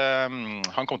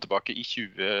 han kom tilbake I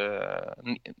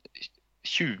 2020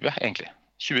 egentlig.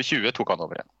 2020 tok han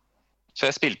over igjen. Så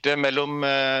jeg spilte mellom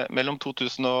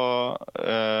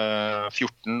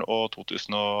 2014 og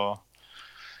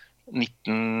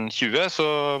 2019-20, så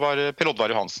var det Per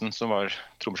Oddvar Johansen som var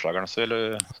trommeslageren. Så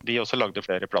vi også lagde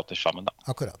flere plater sammen da.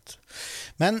 Akkurat.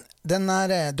 Men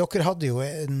dere hadde jo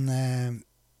en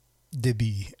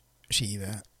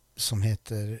debutskive som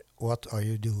heter What Are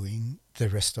You Doing The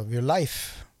Rest of Your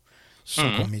Life,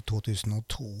 som kom I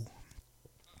 2002.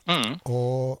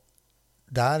 Og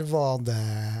der var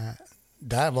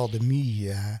det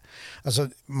mye, altså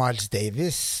Miles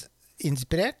Davis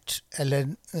inspirert, eller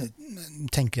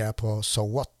tenker jeg på So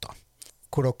What da?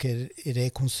 Hvor dere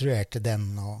rekonstruerte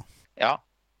den og... Ja,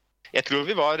 jeg tror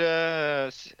vi var...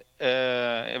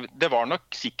 det var nok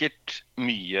sikkert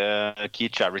mye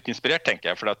Keith Jarrett-inspirert, tenker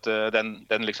jeg, for at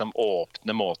den liksom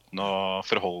åpne måten å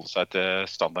forholde seg til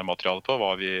standardmaterialet på,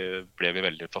 ble vi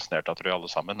veldig fascinert av, tror jeg, alle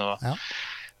sammen.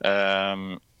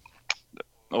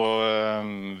 Og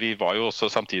vi var jo også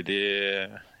samtidig,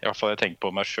 I hvert fall jeg tenker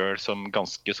på meg selv, som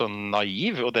ganske sånn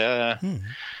naiv, og det...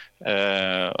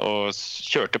 og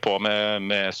kjørte på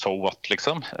med So What,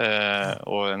 liksom,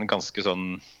 og en ganske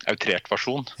sånn outrert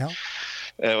versjon.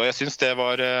 Og jeg synes det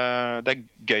er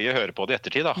gøy å høre på det I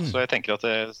ettertid da. Så jeg tenker at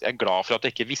jeg glad for at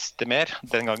jeg ikke visste mer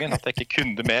den gangen, at jeg ikke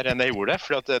kunne mer enn jeg gjorde,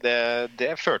 for at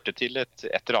det førte til et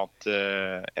eller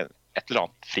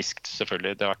annet friskt,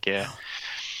 selvfølgelig.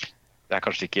 Det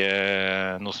kanskje ikke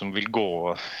noe som vil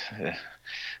gå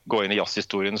inn I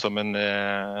jazzhistorien som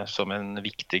en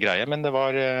viktig greie, men jeg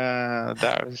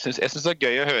synes det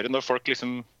gøy å høre når folk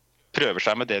liksom prøver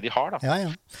seg med det de har da. Ja.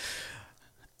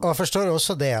 Og jeg forstår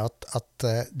også det at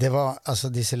det var,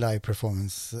 altså disse live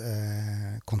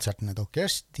performance-konsertene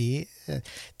deres,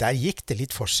 der gikk det litt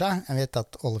for seg. Jeg vet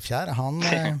at Ålefjær, han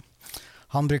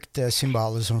brukte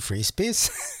symboler som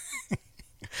frisbees.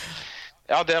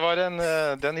 Ja, det var den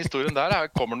historien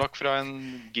der kommer nok fra en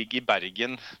gig I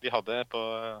Bergen vi hadde på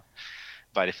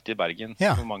Verft I Bergen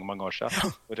for mange år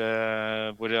siden.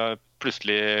 Hvor jeg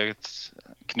plutselig,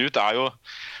 Knut jo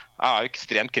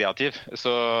ekstremt kreativ,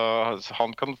 så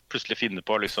han kan plutselig finne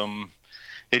på å liksom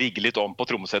rigge litt om på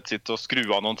trommesettet sitt og skru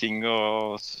av noen ting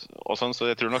og sånn, så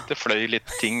jeg tror nok det fløy litt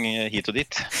ting hit og dit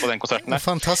på den konserten der.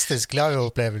 Fantastisk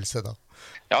live-opplevelse da.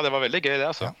 Ja, det var veldig gøy det,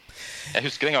 altså. Jeg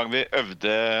husker en gang vi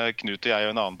øvde, Knut og jeg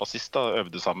og en annen bassist da,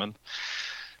 øvde sammen.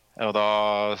 Og da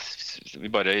vi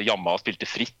bare jamma og spilte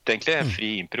fritt, egentlig, fri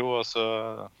impro. Og så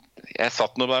jeg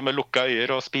satt nå der med lukka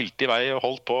øyer og spilte I vei og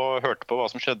holdt på og hørte på hva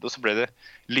som skjedde. Og så ble det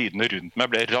lydene rundt meg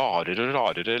ble rarere og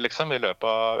rarere, liksom, I løpet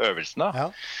av øvelsene.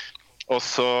 Og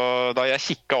så da jeg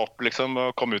kikket opp liksom,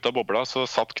 og kom ut av bobla, så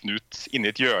satt Knut inne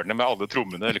I et hjørne med alle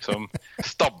trommene liksom,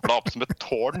 stablet opp som et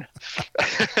tårn.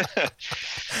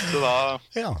 Så da...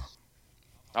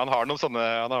 Han har noen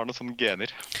sånne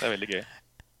gener. Det veldig gøy.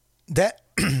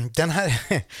 Den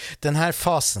her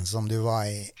fasen som du var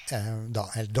I da,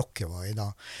 eller dere var I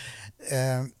da,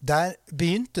 der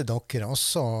begynte dere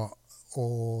også å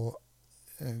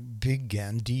bygge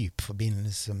en dyp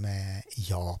forbindelse med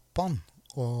Japan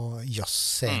og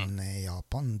jazzscenen I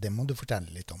Japan. Det må du fortelle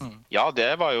litt om. Ja,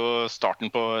 det var jo starten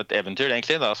på et eventyr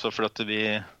egentlig da, så for at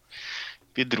vi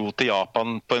dro til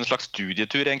Japan på en slags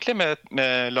studietur egentlig med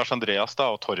Lars Andreas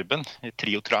da, og Torben I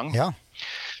Trio Trang.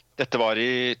 Dette var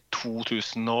I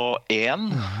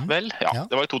 2001, vel? Ja,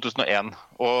 det var I 2001.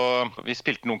 Og vi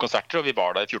spilte noen konserter, og vi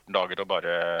var der I 14 dager og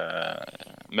bare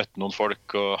møtte noen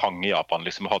folk og hang I Japan,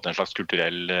 liksom, og hadde en slags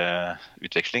kulturell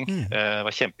utveksling. Det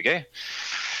var kjempegøy.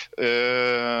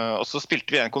 Og så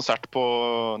spilte vi en konsert på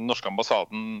den norske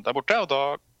ambassaden der borte, og da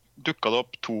dukket det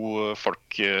opp to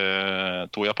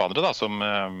japanere da, som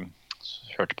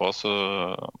hørte på oss,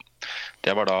 og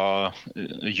det var da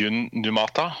Jun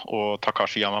Numata og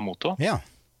Takashi Yamamoto.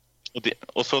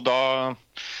 Og så da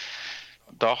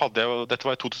hadde jeg, dette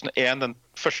var I 2001, den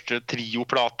første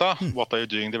trio-plata, What Are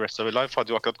You Doing The Rest of Your Life,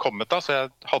 hadde jo akkurat kommet da, så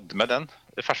jeg hadde med den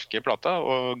ferske plata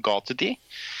og ga til de.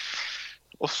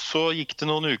 Og så gikk det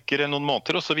noen uker eller noen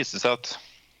måneder, og så viste det seg at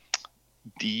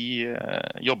de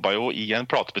jobbet jo I en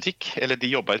platebutikk, eller de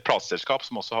jobbet I et plateselskap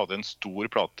som også hadde en stor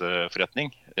plateforretning,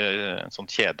 en sånn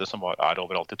kjede som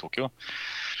overalt I Tokyo.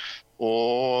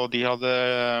 Og de hadde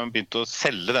begynt å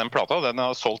selge den plata, og den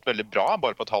har solgt veldig bra,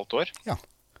 bare på et halvt år.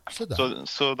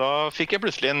 Så da fikk jeg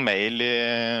plutselig en mail I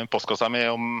postkassa mi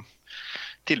om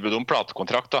tilbud om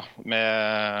platekontrakt da,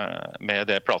 med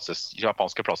det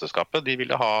japanske plateselskapet. De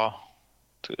ville ha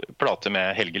plate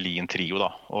med Helge Lien trio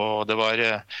da, og det var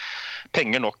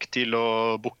penger nok til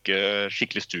å booke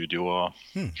skikkelig studio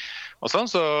og sånn,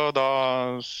 så da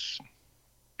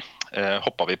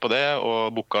hoppet vi på det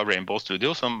og booket Rainbow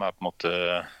Studio, som på en måte,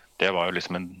 det var jo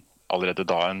liksom allerede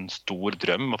da en stor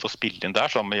drøm å få spille inn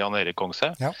der sammen med Jan Erik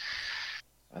Kongshaug. Ja.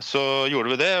 Så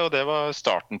gjorde vi det, og det var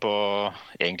starten på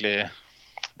egentlig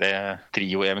det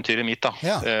trio-eventyret mitt da.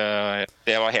 Ja.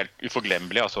 Det var helt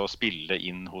uforglemmelig altså, å spille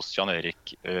inn hos Jan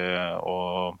Erik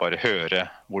og bare høre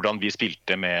hvordan vi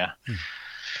spilte med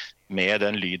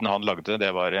den lyden han lagde.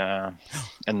 Det var en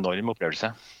enorm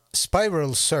opplevelse.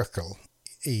 Spiral Circle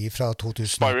fra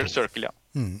 2002. Spiral Circle, ja.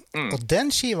 Og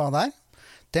den skiva der,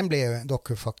 den ble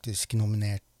dere faktisk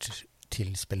nominert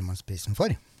til Spellemannsprisen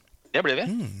for. Det ble vi.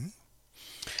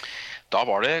 Da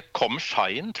var det Kom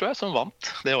Shine, tror jeg, som vant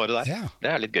det året der. Ja.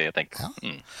 Det litt gøy å tenke på.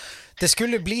 Ja. Det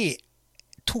skulle bli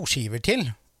 2 skiver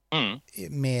til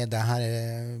med det her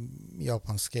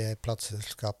japanske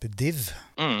plateselskapet Div,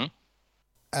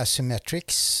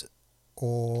 Asymmetrics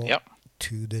og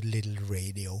To the Little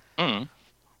Radio.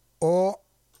 Og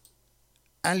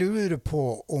jeg lurer på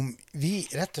om vi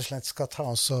rett og slett skal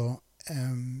ta oss og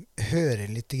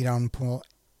høre litt grann på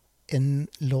en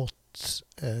låt.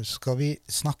 Skal vi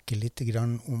snakke litt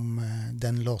grann om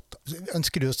den låta?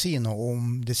 Ønsker du å si noe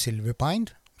om The Silver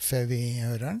Pine før vi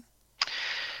hører den?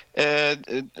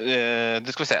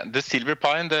 Det skal vi se. The Silver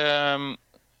Pine,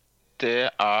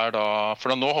 det da...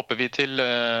 For nå hopper vi til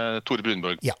Tore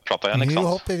Brunborg-plata igjen, ikke sant?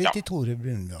 Nå hopper vi til Tore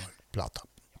Brunborg-plata.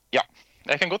 Ja,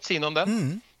 jeg kan godt si noe om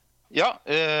den. Ja,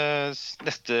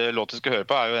 neste låt vi skal høre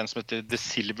på jo en som heter The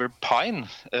Silver Pine,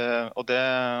 og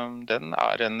den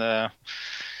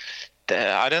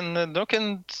nok en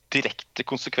direkte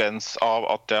konsekvens av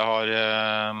at jeg har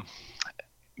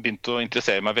begynt å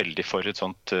interessere meg veldig for et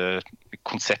sånt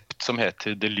konsept som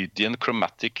heter The Lydian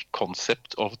Chromatic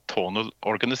Concept of Tonal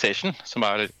Organization, som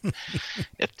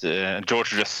et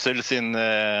George Russell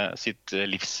sitt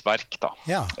livsverk da.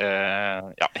 Ja.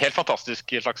 Helt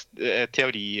fantastisk slags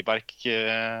teoriverk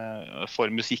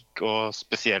for musikk og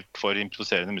spesielt for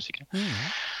improviserende musikere.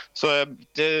 Så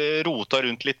jeg rota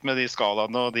rundt litt med de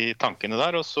skalaene og de tankene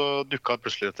der, og så dukket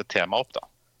plutselig dette temaet opp da.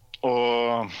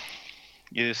 Og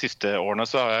i de siste årene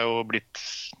så har jeg jo blitt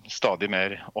stadig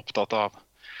mer opptatt av å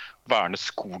verne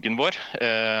skogen vår,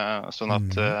 sånn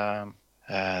at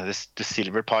The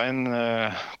Silver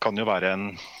Pine kan jo være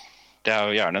det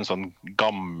jo gjerne en sånn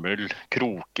gammel,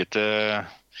 krokete,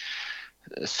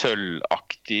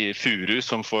 sølvaktig furu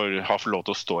som får lov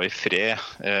til å stå i fred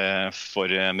for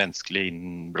menneskelig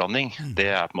innblanding.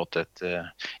 Det på en måte et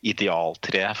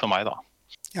idealtre for meg da.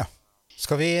 Ja.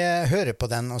 Skal vi høre på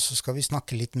den, og så skal vi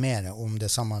snakke litt mer om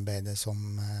det samarbeidet som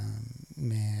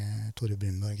med Tore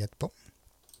Brunborg etterpå?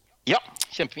 Ja,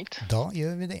 kjempefint. Da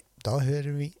gjør vi det. Da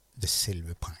hører vi The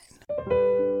Silver Pine.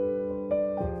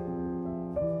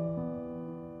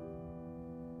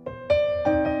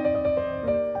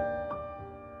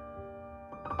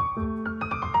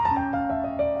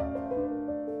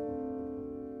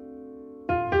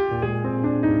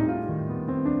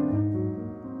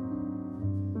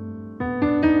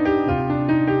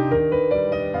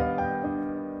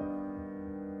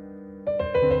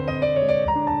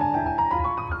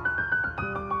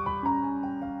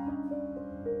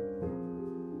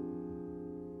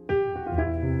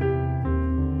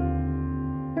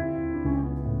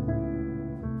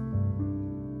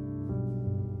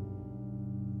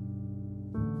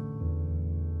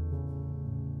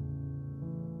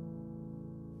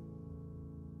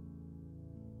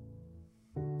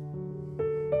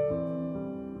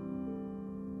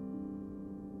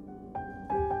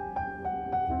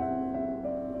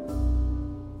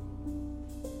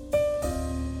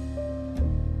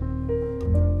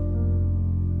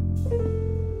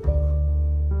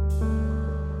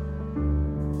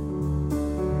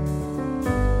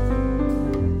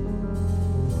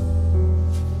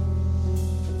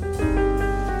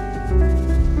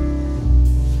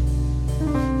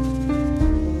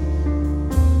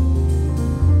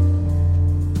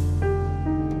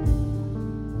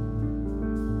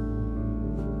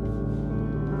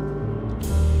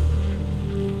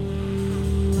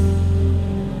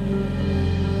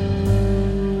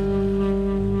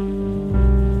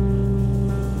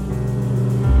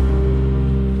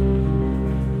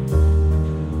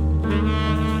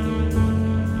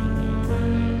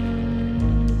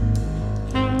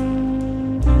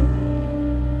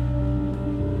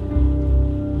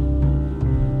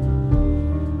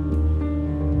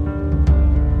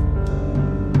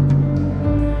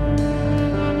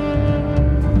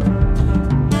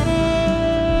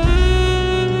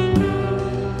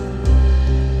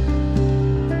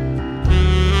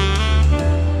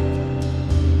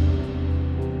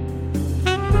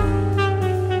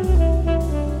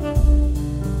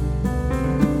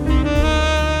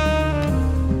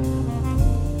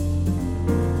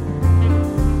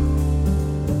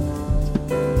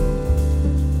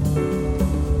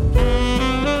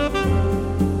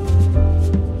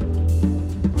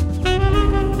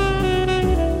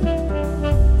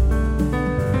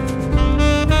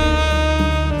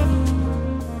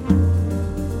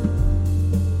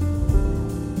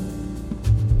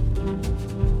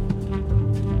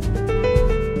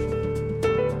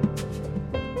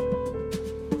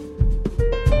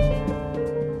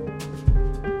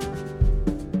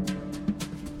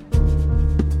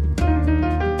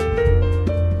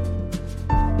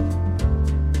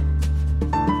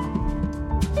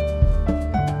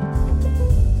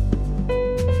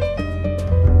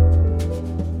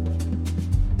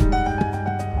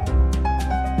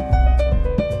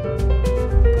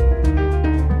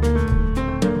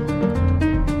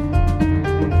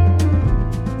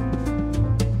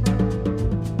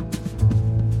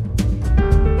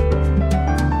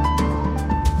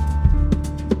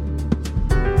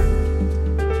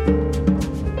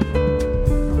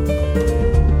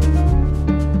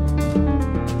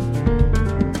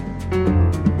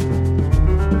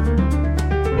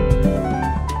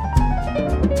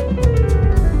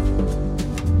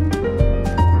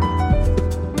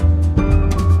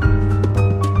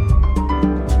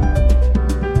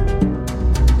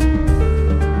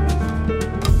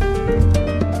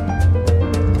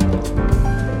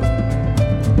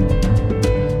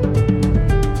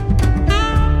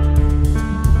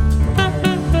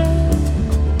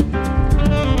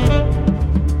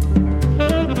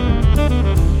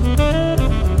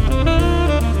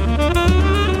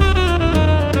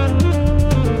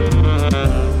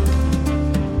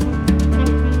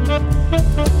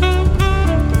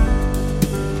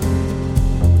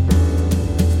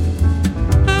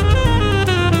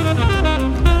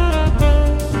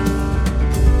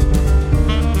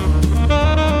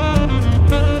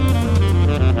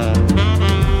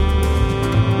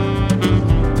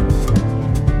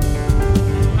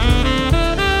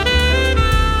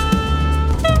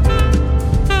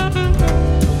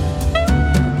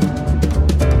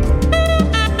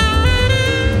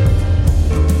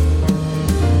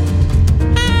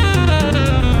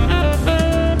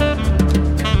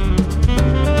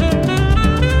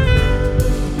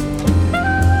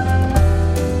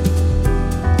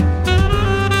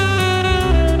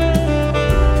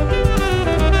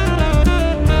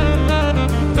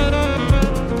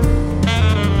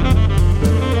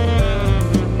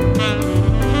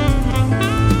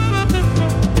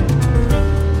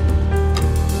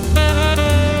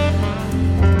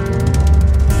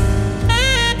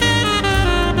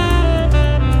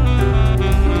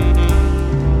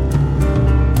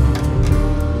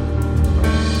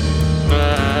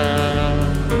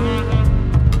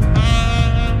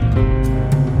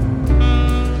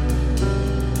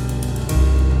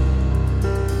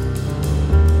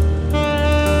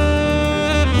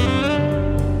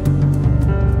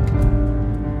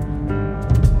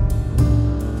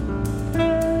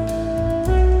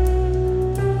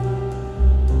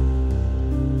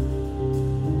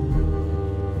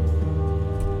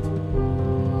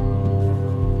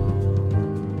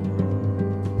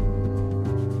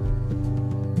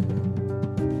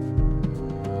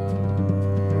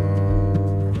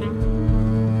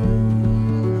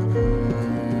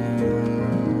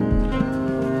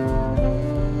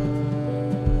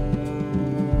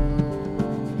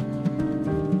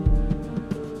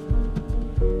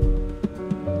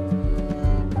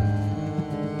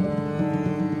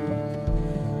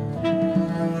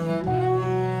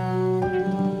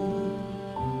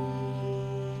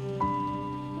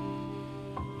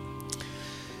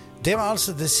 Det var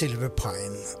altså The Silver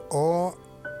Pine. Og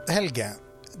Helge,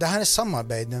 det her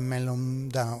samarbeidet mellom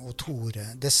deg og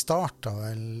Tore, det startet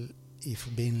vel i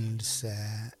forbindelse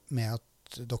med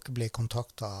at dere ble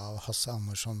kontaktet av Hasse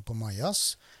Andersson på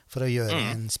Majas for å gjøre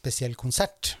en spesiell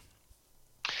konsert.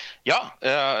 Ja,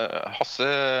 Hasse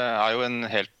er jo en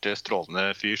helt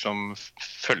strålende fyr som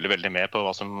følger veldig med på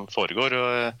hva som foregår.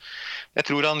 Og jeg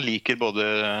tror han liker både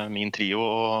min trio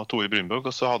og Tore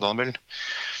Brunborg, og så hadde han vel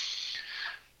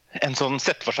en sånn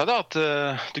sett for seg da, at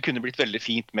det kunne blitt veldig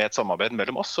fint med et samarbeid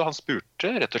mellom oss, og han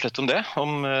spurte rett og slett om det,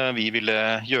 om vi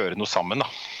ville gjøre noe sammen da.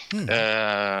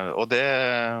 Og det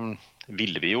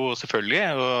ville vi jo selvfølgelig,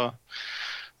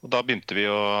 og da begynte vi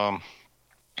og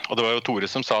det var jo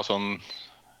Tore som sa sånn,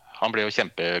 han ble jo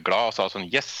kjempeglad og sa sånn,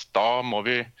 yes, da må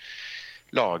vi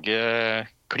lage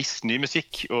kliss ny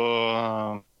musikk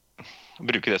og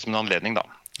bruke det som en anledning da.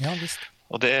 Ja, visst.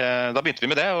 Og da begynte vi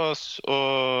med det,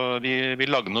 og vi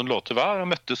lagde noen låter hver, og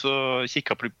møttes og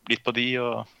kikket litt på de,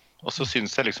 og så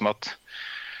synes jeg liksom at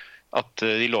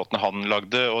de låtene han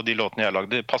lagde og de låtene jeg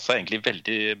lagde passet egentlig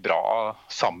veldig bra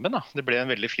sammen da. Det ble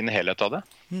en veldig fin helhet av det.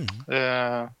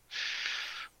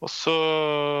 Og så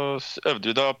øvde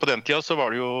vi da, på den tida så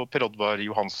var det jo Per Oddvar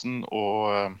Johansen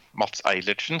og Mats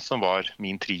Eilertsen som var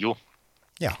min trio.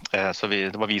 Ja. Så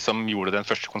det var vi som gjorde den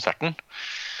første konserten.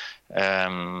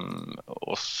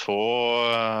 Og så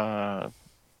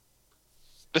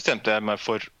bestemte jeg meg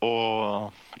for å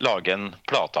lage en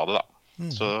plate av det da.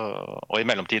 Og i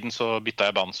mellomtiden så bytta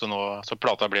jeg band, så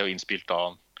plata ble jo innspilt da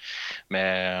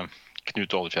med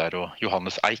Knut Ålefjær og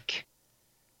Johannes Eik.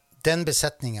 Den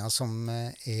besetningen som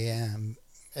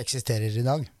eksisterer i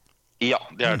dag? Ja,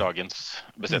 det er dagens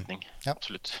besetning, ja.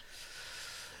 Absolutt.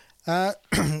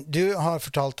 Du har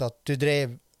fortalt at du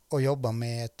drev og jobbet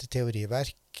med et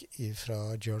teoriverk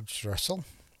fra George Russell.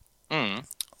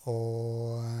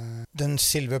 Og den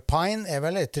Silver Pine er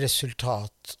vel et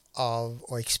resultat av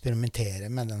å eksperimentere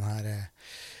med den her,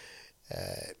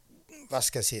 hva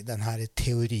skal jeg si, den her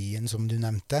teorien som du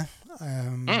nevnte.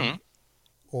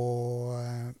 Og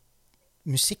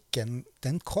musikken,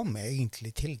 den kom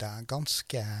egentlig til deg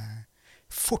ganske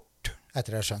fort,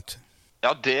 etter det jeg har skjønt.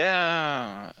 Ja,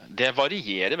 det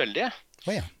varierer veldig.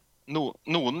 Ja.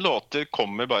 Noen låter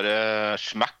kommer bare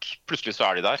smakk, plutselig så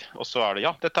er de der, og så er det,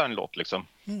 ja, dette er en låt liksom.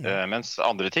 Mens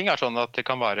andre ting er sånn at det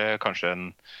kan være kanskje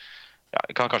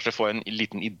jeg kan kanskje få en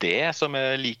liten idé som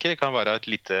jeg liker. Det kan være et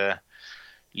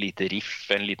lite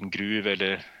riff, en liten groove,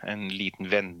 eller en liten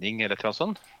vending, eller noe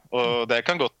sånt. Og det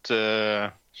kan godt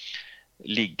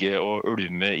ligge og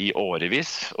ulme i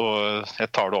årevis, og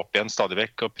jeg tar det opp igjen stadig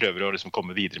vekk og prøver å liksom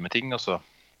komme videre med ting, og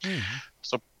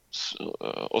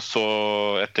så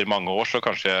etter mange år så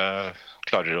kanskje jeg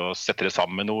klarer å sette det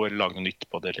sammen med noe eller lage noe nytt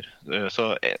på det.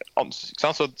 Så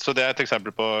det er et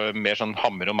eksempel på mer sånn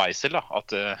hammer og meisel da,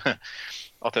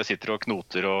 at jeg sitter og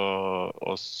knoter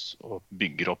og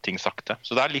bygger opp ting sakte.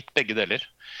 Så det er litt begge deler.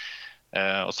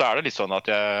 Og så er det litt sånn at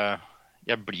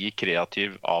jeg blir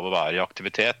kreativ av å være i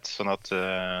aktivitet, sånn at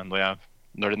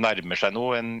når det nærmer seg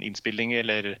noe, en innspilling,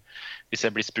 eller hvis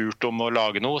jeg blir spurt om å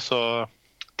lage noe, så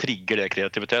trigger det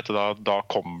kreativitet, og da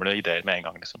kommer det ideer med en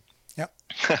gang, liksom. Ja.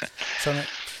 Så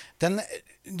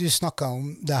du snakket om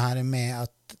det her med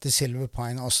at The Silver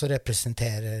Pine også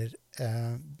representerer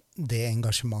det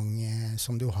engasjementet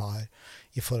som du har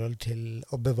i forhold til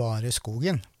å bevare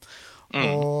skogen.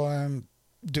 Og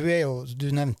du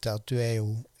nevnte at du er jo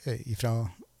fra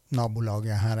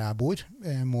nabolaget her jeg bor,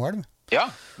 Moelv. Ja,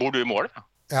 bor du i Moelv?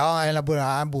 Ja, jeg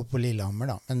bor på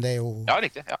Lillehammer da, men det er jo... Ja,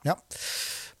 riktig, ja. Ja.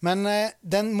 Men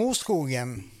den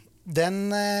moskogen,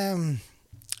 den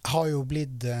har jo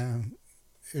blitt,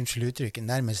 unnskyld uttrykket,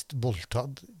 nærmest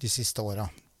voldtatt de siste årene.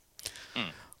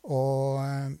 Og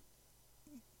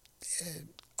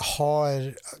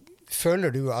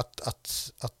føler du at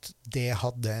det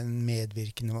hadde en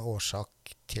medvirkende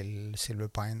årsak til Silver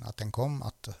Pine, at den kom,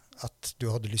 at du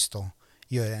hadde lyst til å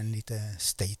gjøre en lite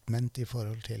statement i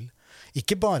forhold til,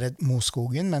 ikke bare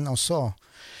moskogen, men også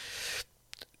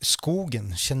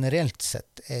skogen generelt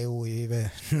sett er jo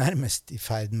nærmest i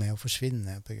ferd med å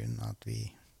forsvinne på grunn av at vi...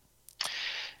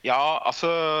 Ja, altså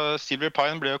Silver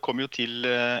Pine kom jo til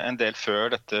en del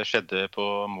før dette skjedde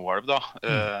på Moelv da,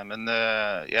 men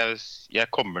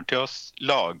jeg kommer til å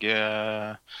lage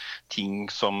ting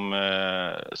som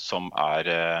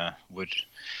er hvor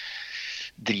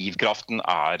drivkraften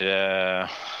er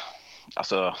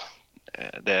altså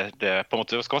det på en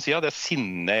måte, hva skal man si, det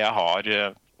sinnet jeg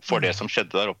har for det som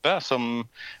skjedde der oppe, som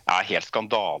er helt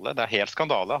skandale. Det er helt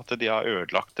skandale at de har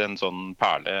ødelagt en sånn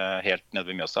perle helt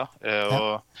nede ved Mjøsa.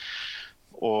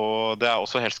 Og det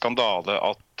også helt skandale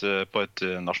at på et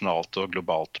nasjonalt og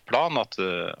globalt plan at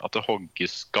det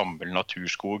hogges gammel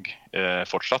naturskog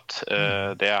fortsatt.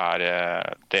 Det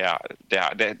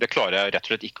klarer jeg rett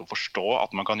og slett ikke å forstå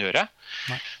at man kan gjøre.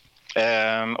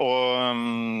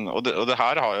 Og det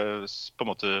her har på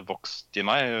en måte vokst i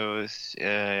meg.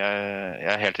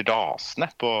 Jeg helt rasende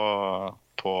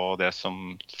på det som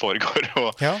foregår.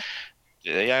 Og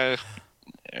jeg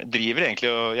driver egentlig,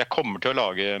 og jeg kommer til å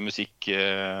lage musikk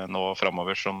nå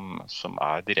fremover som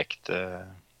direkte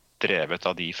drevet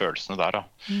av de følelsene der.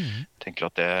 Jeg tenker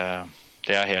at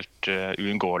det helt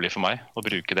uunngåelig for meg å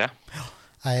bruke det.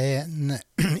 Jeg en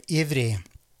ivrig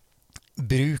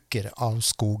bruker av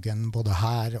skogen, både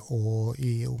her og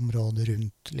i området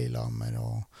rundt Lillehammer.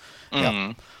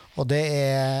 Og det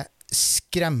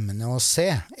skremmende å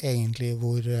se, egentlig,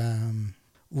 hvordan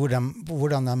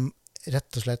de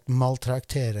rett og slett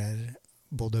maltrakterer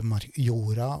både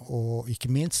jorda og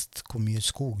ikke minst hvor mye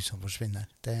skog som forsvinner.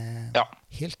 Det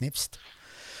helt nipst.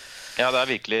 Ja, det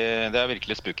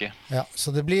virkelig spooky. Ja, så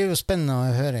det blir jo spennende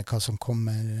å høre hva som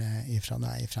kommer ifra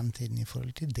deg i fremtiden i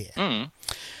forhold til det.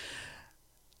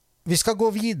 Vi skal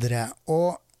gå videre,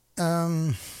 og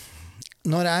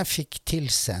når jeg fikk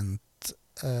tilsendt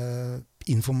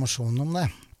informasjon om det,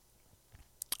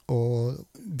 og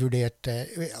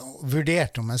vurderte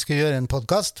om jeg skulle gjøre en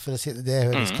podcast, for å si det, det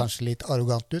høres kanskje litt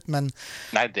arrogant ut, men...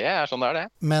 Nei, det sånn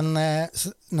det. Men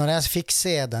når jeg fikk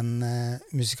se den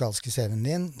musikalske serien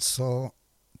din, så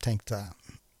tenkte jeg,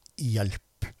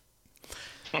 hjelp.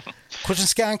 Hvordan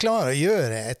skal jeg klare å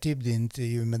gjøre et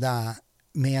dybdeintervju med deg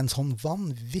med en sånn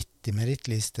vanvittig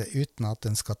merittliste uten at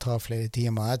den skal ta flere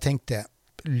timer? Jeg tenkte,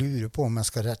 lurer på om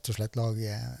jeg skal rett og slett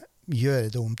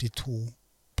gjøre det om til 2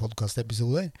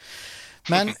 podcastepisoder.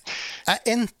 Men jeg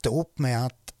endte opp med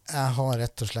at jeg har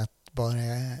rett og slett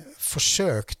bare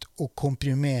forsøkt å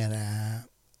komprimere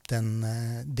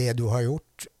det du har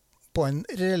gjort på en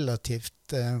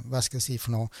relativt, hva skal jeg si for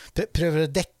noe, prøver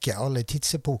å dekke alle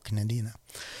tidsepokene dine.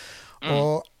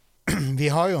 Og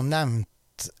vi har jo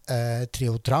nevnt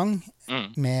Trio Trang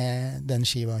med den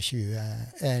skiva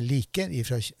 20 liker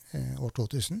fra år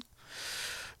 2000.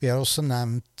 Vi har også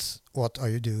nevnt What Are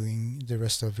You Doing The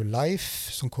Rest of Your Life,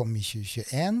 som kom i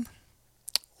 2021,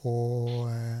 og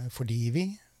Fordi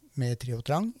vi med Trio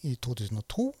Trang i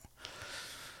 2002,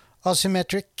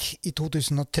 Asymmetric i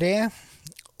 2003,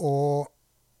 og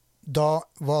da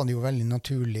var det jo veldig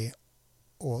naturlig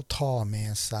å ta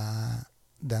med seg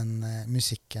den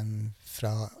musikken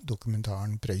fra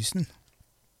dokumentaren Prøysen.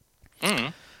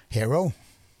 Hero.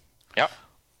 Ja.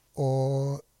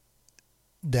 Og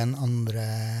den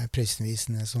andre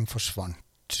Prøysenvisene som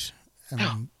forsvant.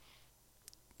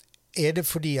 Det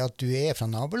fordi at du fra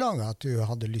nabolaget at du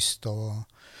hadde lyst til å,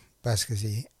 hva skal jeg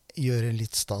si, gjøre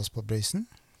litt stas på Prøysen?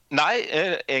 Nei,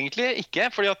 egentlig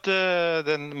ikke, fordi at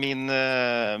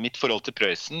mitt forhold til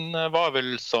Prøysen var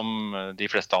vel som de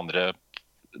fleste andre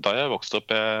da jeg vokste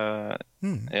opp.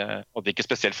 Jeg hadde ikke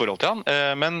spesielt forhold til han,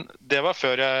 men det var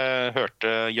før jeg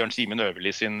hørte Jørn Simen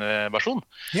Øverli sin versjon.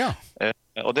 Ja.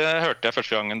 Og det hørte jeg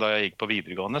første gangen da jeg gikk på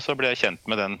videregående, så ble jeg kjent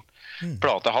med den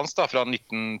plata hans da, fra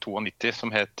 1992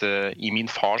 som het I min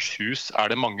fars hus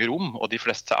det mange rom, og de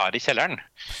fleste I kjelleren.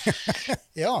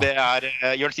 Ja. Det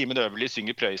Jørn Simen Øverli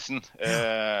synger Prøysen.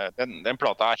 Den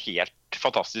plata helt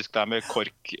fantastisk der med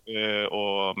KORK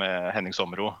og med Henning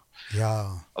Sommero.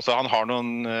 Ja. Altså han har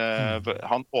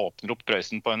han åpner opp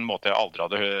Prøysen på en måte jeg aldri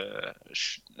hadde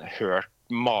hørt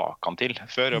maken til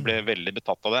før, og ble veldig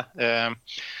betatt av det.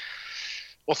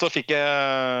 Og så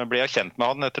ble jeg kjent med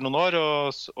han etter noen år,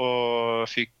 og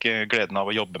fikk gleden av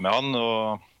å jobbe med han,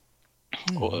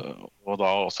 og da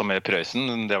også med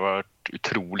Prøysen. Det var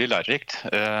utrolig lærerikt.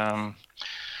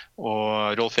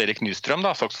 Og Rolf Erik Nystrøm,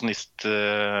 da, saksonist,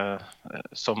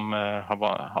 han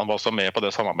var også med på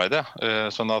det samarbeidet.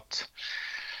 Sånn at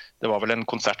det var vel en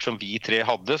konsert som vi 3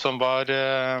 hadde, som var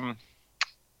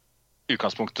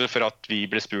utgangspunktet for at vi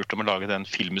ble spurt om å lage den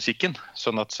filmmusikken.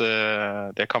 Sånn at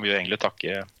det kan vi jo egentlig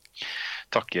takke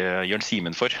Jørn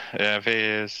Simen for.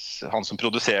 Han som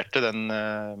produserte den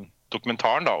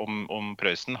dokumentaren da, om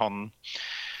Prøysen, han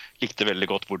likte veldig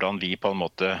godt hvordan vi på en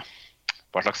måte,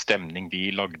 hva slags stemning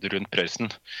vi lagde rundt Prøysen.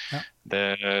 Ja.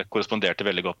 Det korresponderte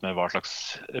veldig godt med hva slags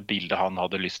bilde han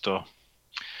hadde lyst til å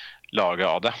lage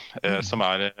av det, som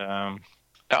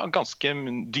ganske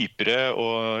dypere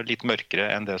og litt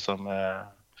mørkere enn det som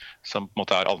på en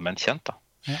måte allment kjent. Da.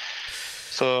 Ja.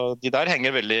 Så de der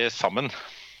henger veldig sammen.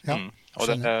 Ja, og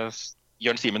det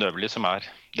Jørn Simen Øverli som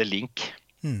det link.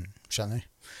 Skjønner.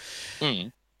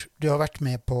 Du har vært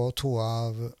med på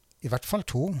i hvert fall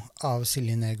 2 av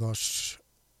Silje Nergårds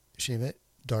skiver.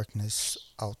 Darkness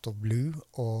Out of Blue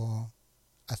og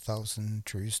A Thousand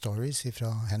True Stories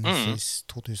fra henholdsvis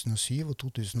 2007 og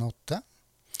 2008.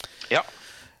 Ja.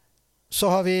 Så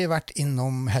har vi vært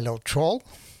innom Hello Troll,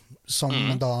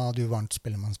 som da du vant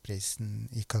Spellemannsprisen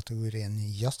i kategorien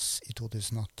jazz i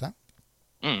 2008.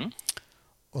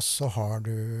 Og så har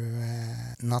du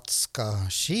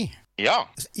Natsukashi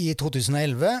i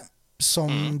 2011,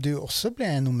 som du også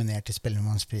ble nominert til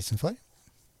Spellemannsprisen for.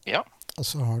 Ja. Og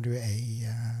så har du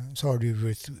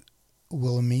Ruth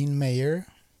Wilhelmine Meyer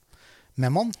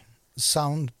Memon,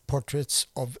 Sound Portraits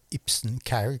of Ibsen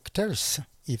Characters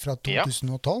fra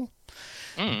 2012.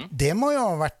 Det må jo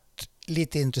ha vært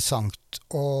litt interessant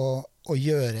å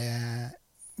gjøre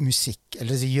musikk,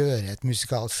 eller gjøre et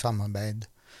musikalsk samarbeid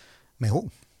med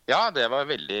henne. Ja, det var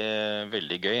veldig,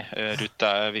 veldig gøy. Ruth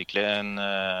er virkelig en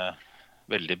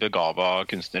veldig begavet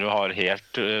kunstner og har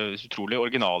helt utrolig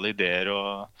originale ideer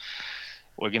og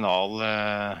original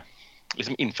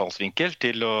liksom innfallsvinkel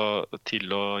til å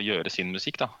gjøre sin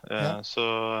musikk da. Så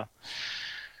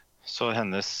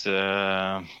hennes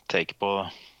take på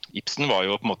Ibsen var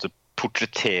jo på en måte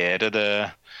portrettere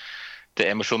det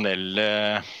emosjonelle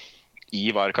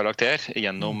i hver karakter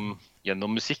gjennom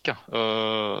musikk.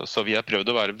 Så vi har prøvd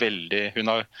å være veldig...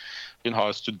 Hun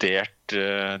har studert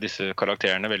disse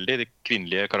karakterene veldig, de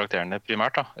kvinnelige karakterene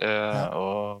primært,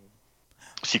 og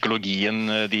psykologien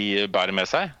de bærer med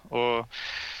seg. Og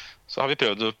så har vi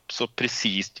prøvd så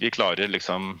presist vi klarer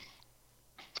liksom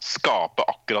skape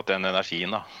akkurat den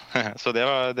energien da. Så det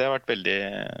har vært veldig,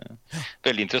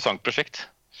 veldig interessant prosjekt.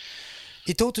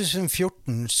 I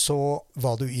 2014 så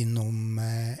var du innom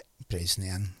Prøysen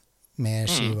igjen, med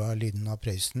skiva Lyden av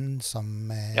Prøysen sammen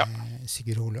med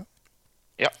Sigurd Holø.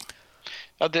 Ja,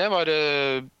 det var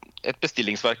et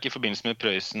bestillingsverk i forbindelse med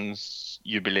Prøysens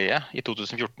jubileet i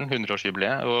 2014,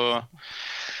 100-årsjubileet,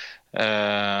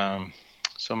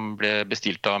 som ble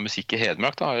bestilt av Musikk i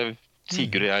Hedmark da.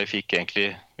 Sigurd og jeg fikk egentlig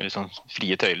litt sånn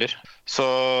frie tøyler.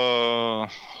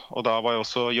 Og da var jo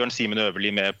også Jørn Simen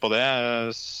Øverli med på det,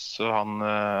 så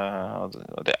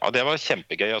det var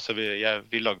kjempegøy. Altså,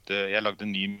 jeg lagde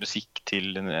ny musikk til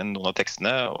noen av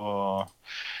tekstene, og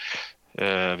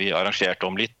vi arrangerte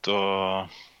om litt og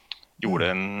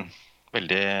gjorde en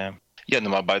veldig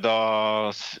gjennomarbeidet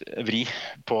vri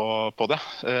på det.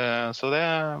 Så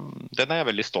den er jeg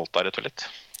veldig stolt av, rett og slett.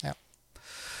 Ja.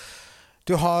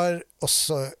 Du har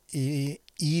også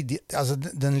altså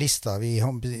den lista vi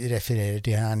refererer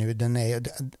til her nå, den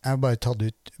er bare tatt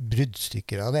ut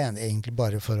bruddstykker av det, egentlig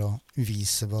bare for å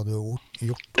vise hva du har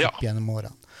gjort opp gjennom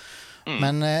årene.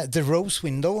 Men The Rose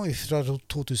Window fra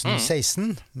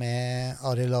 2016 med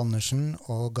Arild Andersen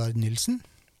og Gard Nilsen.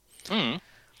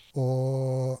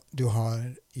 Og du har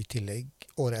i tillegg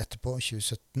året etterpå,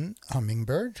 2017,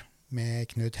 Hummingbird med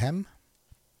Knut Hem.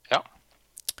 Ja.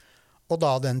 Og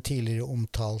da den tidligere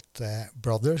omtalte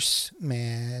Brothers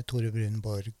med Tore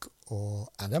Brunborg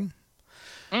og Adam.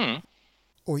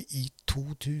 Og i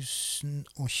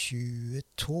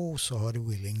 2022 så har du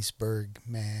Willingsburg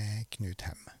med Knut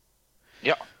Hem.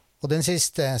 Ja. Og den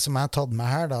siste som jeg har tatt med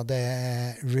her da, det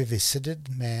er Revisited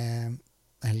med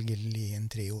Helge Lien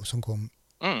Trio, som kom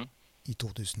i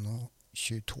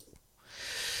 2022.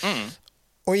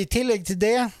 Og i tillegg til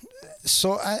det,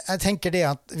 så jeg tenker det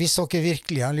at hvis dere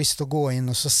virkelig har lyst til å gå inn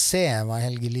og så se hva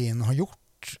Helge Lien har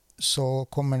gjort, så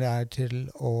kommer det her til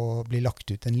å bli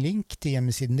lagt ut en link til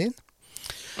hjemmesiden din,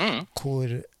 hvor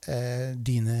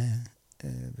din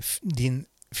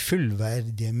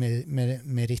fullverdige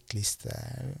merittliste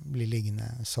blir liggende.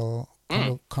 Så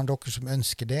kan dere som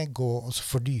ønsker det gå og så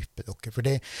fordype dere, for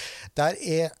det der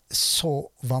er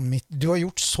så vanvittig. Du har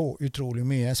gjort så utrolig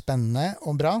mye spennende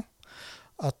og bra,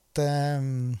 at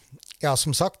ja,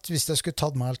 som sagt, hvis jeg skulle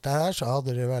tatt med alt det her, så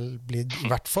hadde det vel blitt i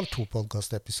hvert fall 2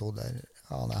 podcast-episoder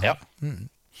av det her.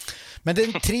 Men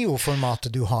det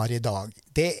trioformatet du har i dag,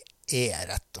 det er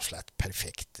rett og slett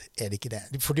perfekt, er det ikke det?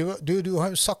 For du har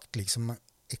jo sagt liksom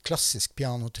et klassisk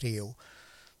piano-trio.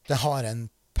 Det har en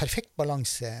perfekt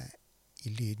balanse i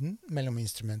lyden mellom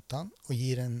instrumentene og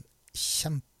gir en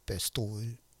kjempestor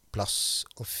plass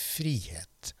og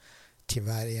frihet til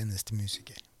hver eneste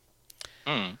musiker.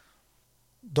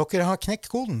 Dere har knekt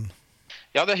koden.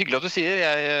 Ja, det er hyggelig at du sier.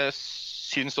 Jeg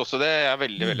syns også det. Jeg er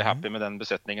veldig, veldig happy med den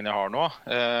besetningen jeg har nå.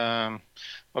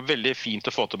 Det var veldig fint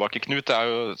å få tilbake Knut. Det er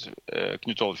jo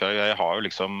Knut Ollefjær, jeg har jo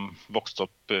liksom vokst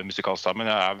opp musikalsk sammen.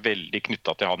 Jeg er veldig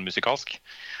knyttet til han musikalsk.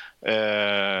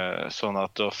 Sånn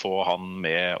at å få han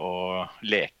med å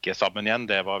leke sammen igjen,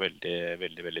 det var veldig,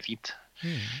 veldig, veldig fint.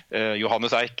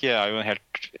 Johannes Eik er jo en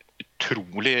helt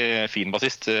utrolig fin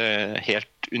bassist.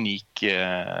 Helt unik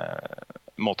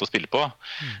måte å spille på.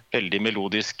 Veldig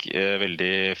melodisk,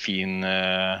 veldig fin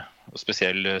og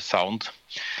spesiell sound.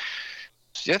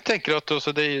 Så jeg tenker at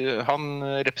også han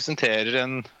representerer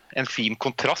en fin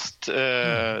kontrast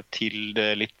til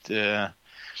det litt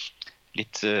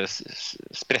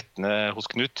sprettende hos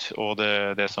Knut, og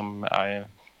det som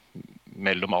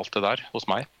mellom alt det der hos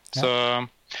meg. Så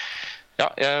ja,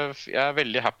 jeg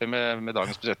veldig happy med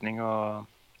dagens besetning, og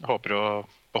håper å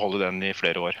beholde den i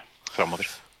flere år fremover.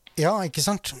 Ja, ikke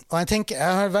sant? Og jeg tenker,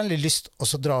 jeg har veldig lyst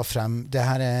å dra frem, det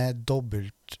her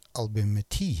dobbeltalbumet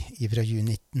 10 fra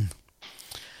 2019.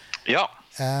 Ja.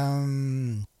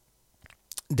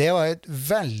 Det var et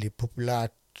veldig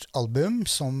populært album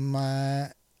som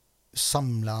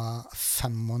samlet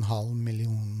 5,5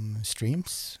 millioner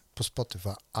streams på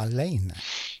Spotify alene.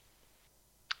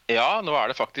 Ja, nå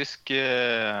det faktisk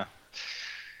jeg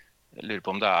lurer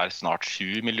på om det snart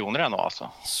 7 millioner nå,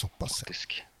 altså. Såpass.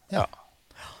 Faktisk. Ja.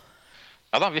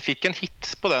 Ja da, vi fikk en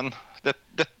hit på den.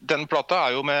 Den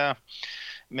plata jo med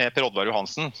Per Oddvar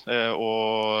Johansen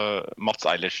og Mats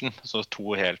Eilertsen, så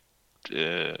to helt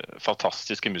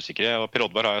fantastiske musikere. Og Per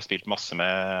Oddvar har jeg spilt masse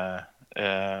med,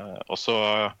 også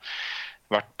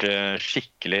vært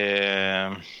skikkelig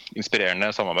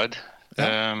inspirerende samarbeid.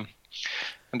 Ja.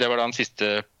 Det var den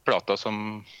siste plata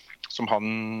som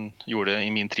han gjorde i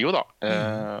min trio da,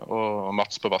 og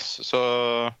Mats på bass. Så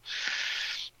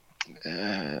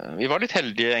vi var litt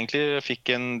heldige egentlig,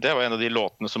 det var en av de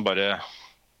låtene som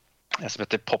som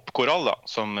heter Popkorall da,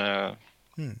 som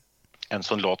en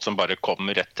sånn låt som bare kom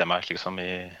rett til meg liksom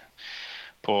jeg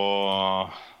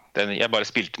bare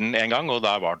spilte den en gang, og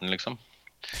der var den liksom.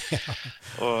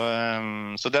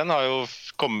 Så den har jo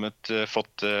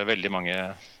fått veldig mange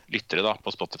lyttere da,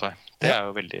 på Spotify. Det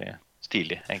jo veldig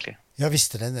stilig egentlig. Ja,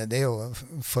 visste det jo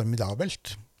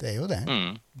formidabelt. Det jo det.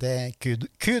 Det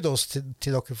kudos til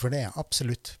dere for det,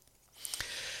 absolutt.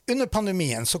 Under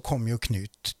pandemien så kom jo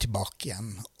Knut tilbake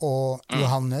igjen, og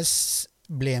Johannes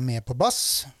ble med på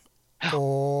bass,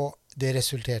 og det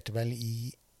resulterte vel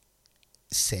i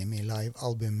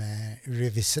semi-live-albumet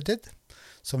Revisited,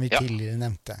 som vi tidligere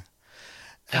nevnte.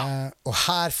 Og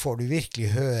her får du virkelig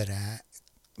høre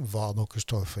hva dere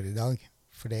står for i dag,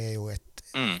 for det jo et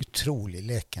utrolig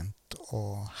lekent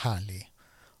og herlig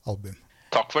album.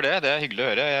 Takk for det, det hyggelig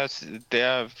å høre. Det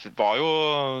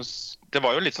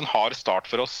var jo litt sånn hard start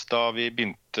for oss da vi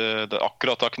begynte,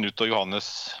 akkurat da Knut og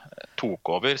Johannes tok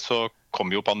over, så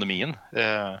kom jo pandemien.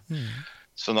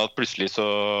 Sånn at plutselig så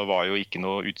var jo ikke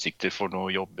noe utsikter for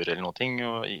noen jobber eller noe ting,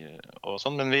 og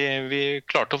sånn. Men vi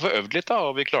klarte å få øvd litt da,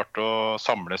 og vi klarte å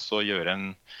samles og gjøre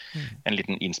en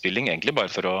liten innspilling, egentlig bare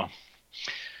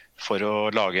for å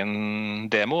lage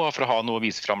en demo, og for å ha noe å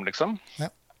vise frem, liksom.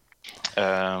 Ja.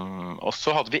 Og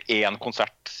så hadde vi en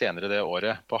konsert senere det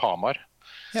året på Hamar,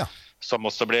 som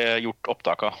også ble gjort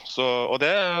opptak av. Og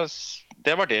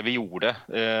det var det vi gjorde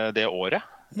det året.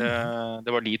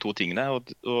 Det var de to tingene, og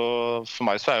for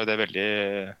meg så jo det veldig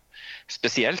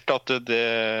spesielt at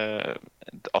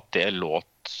det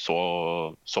låt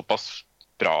såpass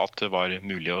bra at det var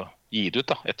mulig å gi det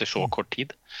ut da, etter så kort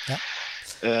tid. Ja.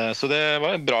 Så det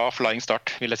var en bra flying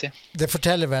start, vil jeg si. Det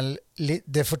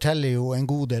forteller jo en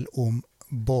god del om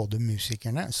både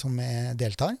musikerne som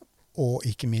deltar, og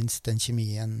ikke minst den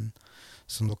kjemien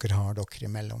som dere har dere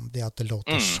imellom. Det at det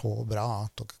låter så bra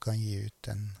at dere kan gi ut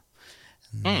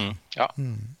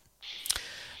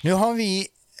Nå har vi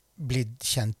blitt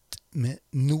kjent med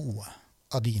noe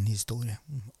av din historie,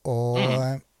 og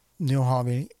nå har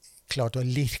vi klart å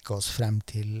lirke oss frem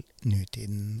til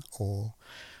nutiden, og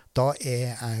da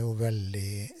jeg jo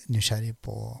veldig nysgjerrig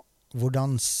på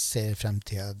hvordan ser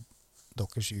fremtiden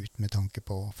deres ut med tanke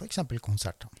på for eksempel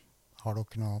konserter. Har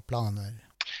dere noen planer?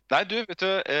 Nei, vet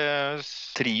du,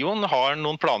 trioen har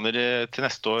noen planer til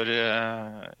neste år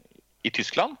i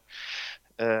Tyskland.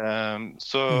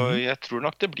 Så jeg tror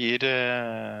nok det blir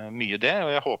mye det,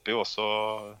 og jeg håper jo også,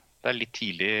 det litt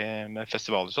tidlig med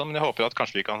festivaler og sånn, men jeg håper at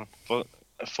kanskje vi kan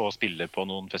få spille på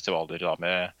noen festivaler da,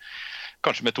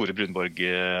 kanskje med Tore Brunborg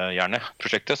gjerne,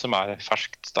 prosjektet som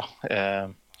ferskt da.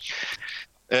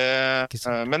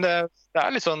 Men det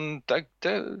litt sånn, det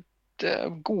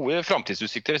gode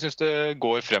fremtidsutsikter. Jeg synes det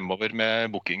går fremover med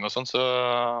booking og sånn, så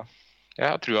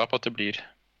jeg tror på at det blir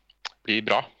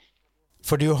bra.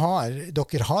 For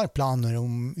dere har planer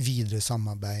om videre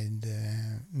samarbeid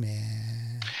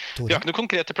med Tore? Vi har ikke noen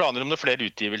konkrete planer om noen flere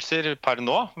utgivelser per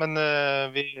nå, men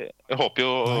vi håper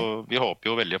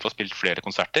jo veldig å få spilt flere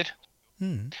konserter.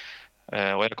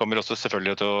 Og jeg kommer også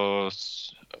selvfølgelig til å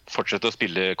fortsette å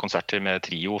spille konserter med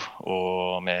trio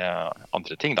og med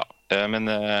andre ting da. Men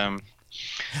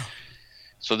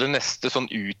Så det neste sånn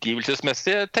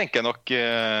utgivelsesmessig tenker jeg nok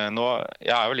nå,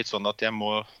 jeg jo litt sånn at jeg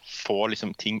må få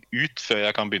liksom ting ut før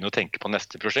jeg kan begynne å tenke på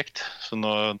neste prosjekt. Så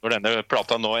når denne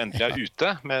plata nå endelig ute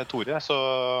med Tore, så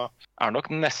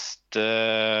nok neste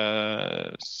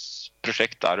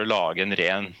prosjekt å lage en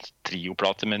ren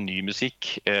trioplate med ny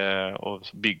musikk og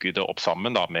bygge det opp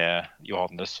sammen da, med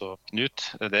Johannes og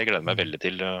Knut. Det gleder jeg meg veldig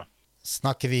til.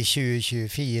 Snakker vi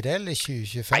 2024 eller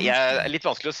 2025? Nei, litt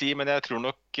vanskelig å si, men jeg tror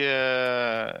nok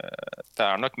det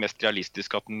nok mest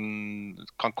realistisk at den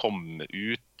kan komme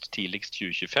ut tidligst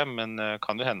 2025, men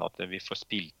kan jo hende at vi får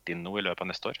spilt inn noe i løpet av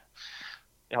neste år.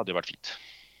 Det hadde jo vært fint.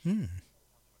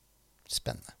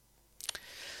 Spennende.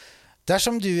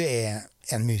 Dersom du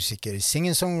en musiker,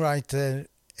 singer-songwriter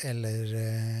eller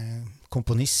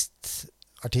komponist,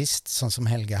 artist, sånn som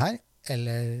Helge her,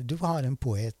 eller du har en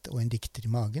poet og en dikter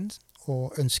i magen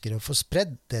og ønsker å få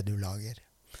spredd det du lager.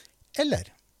 Eller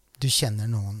du kjenner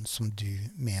noen som du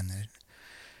mener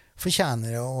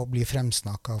fortjener å bli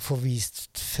fremsnakket og få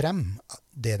vist frem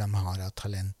det de har av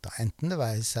talenter, enten det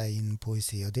være seg innen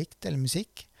poesi og dikt eller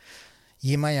musikk.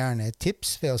 Gi meg gjerne et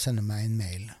tips ved å sende meg en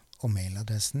mail, og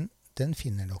mailadressen den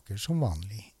finner dere som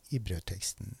vanlig i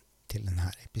brødteksten til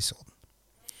denne episoden.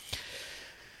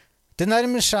 Det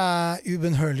nærmer seg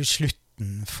ubønnhørlig slutten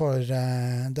for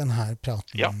denne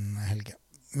praten, Helge.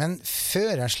 Men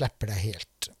før jeg slipper deg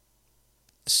helt,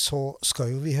 så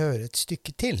skal jo vi høre et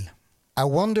stykke til. A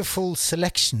Wonderful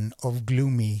Selection of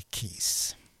Gloomy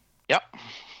Keys. Ja.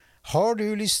 Har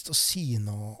du lyst til å si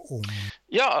noe om...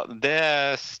 Ja, det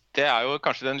jo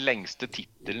kanskje den lengste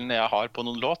titelen jeg har på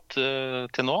noen låt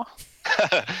til nå.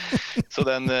 Så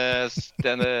sånn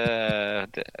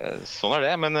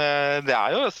det, men det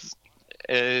jo...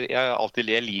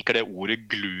 Jeg liker det ordet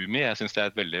gloomy. Jeg synes det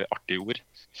et veldig artig ord.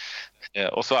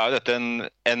 Og så jo dette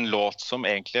en låt som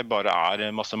egentlig bare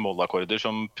masse mollakkorder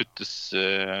som puttes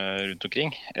rundt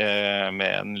omkring,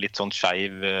 med en litt sånn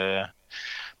skeiv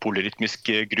polyrytmisk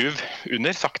groove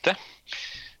under, sakte.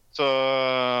 Så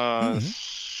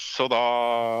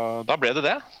da ble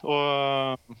det.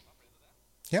 Og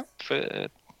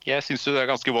jeg synes det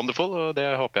ganske wonderful, og det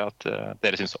håper jeg at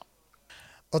dere synes også.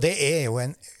 Og det jo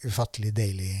en ufattelig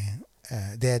deilig,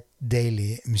 det et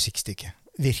deilig musikkstykke,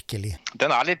 virkelig.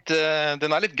 Den litt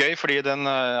gøy, fordi den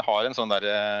har en sånn der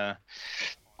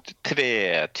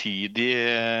tvetydig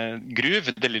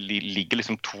groove. Det ligger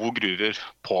liksom to groover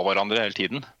på hverandre hele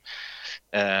tiden.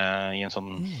 I en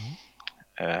sånn...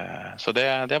 Så det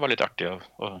var litt artig å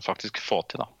faktisk få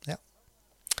til, da. Ja.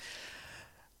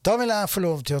 Da vil jeg få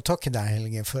lov til å takke deg,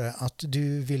 Helge, for at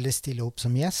du ville stille opp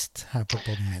som gjest her på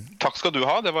podden min. Takk skal du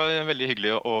ha, det var veldig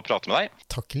hyggelig å prate med deg.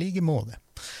 Takk i like måte.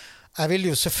 Jeg vil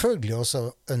jo selvfølgelig også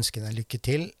ønske deg lykke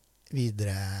til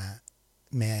videre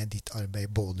med ditt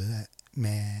arbeid, både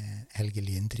med Helge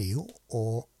Lien Trio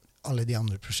og alle de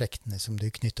andre prosjektene som du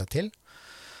knyttet til,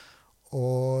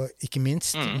 og ikke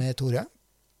minst med Tore.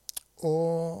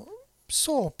 Og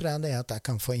så håper jeg det at jeg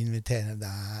kan få invitere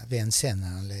deg ved en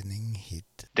senere anledning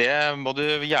hit. Det må du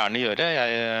gjerne gjøre.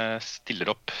 Jeg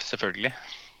stiller opp, selvfølgelig.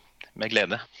 Med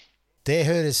glede. Det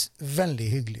høres veldig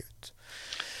hyggelig ut.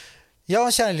 Ja,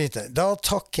 kjære lytter, da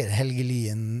takker Helge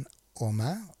Lien og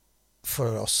meg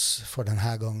for oss for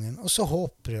denne gangen. Og så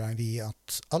håper vi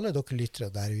at alle dere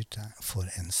lyttere der ute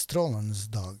får en strålende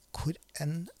dag, hvor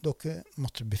enn dere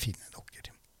måtte befinne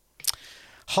dere.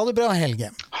 Ha det bra,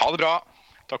 Helge. Ha det bra.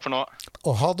 Takk for nå.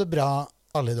 Og ha det bra,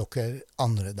 alle dere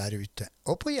andre der ute,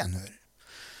 og på gjenhør.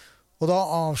 Og da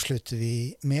avslutter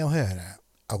vi med å høre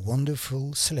A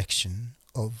Wonderful Selection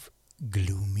of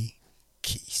Gloomy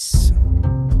Keys.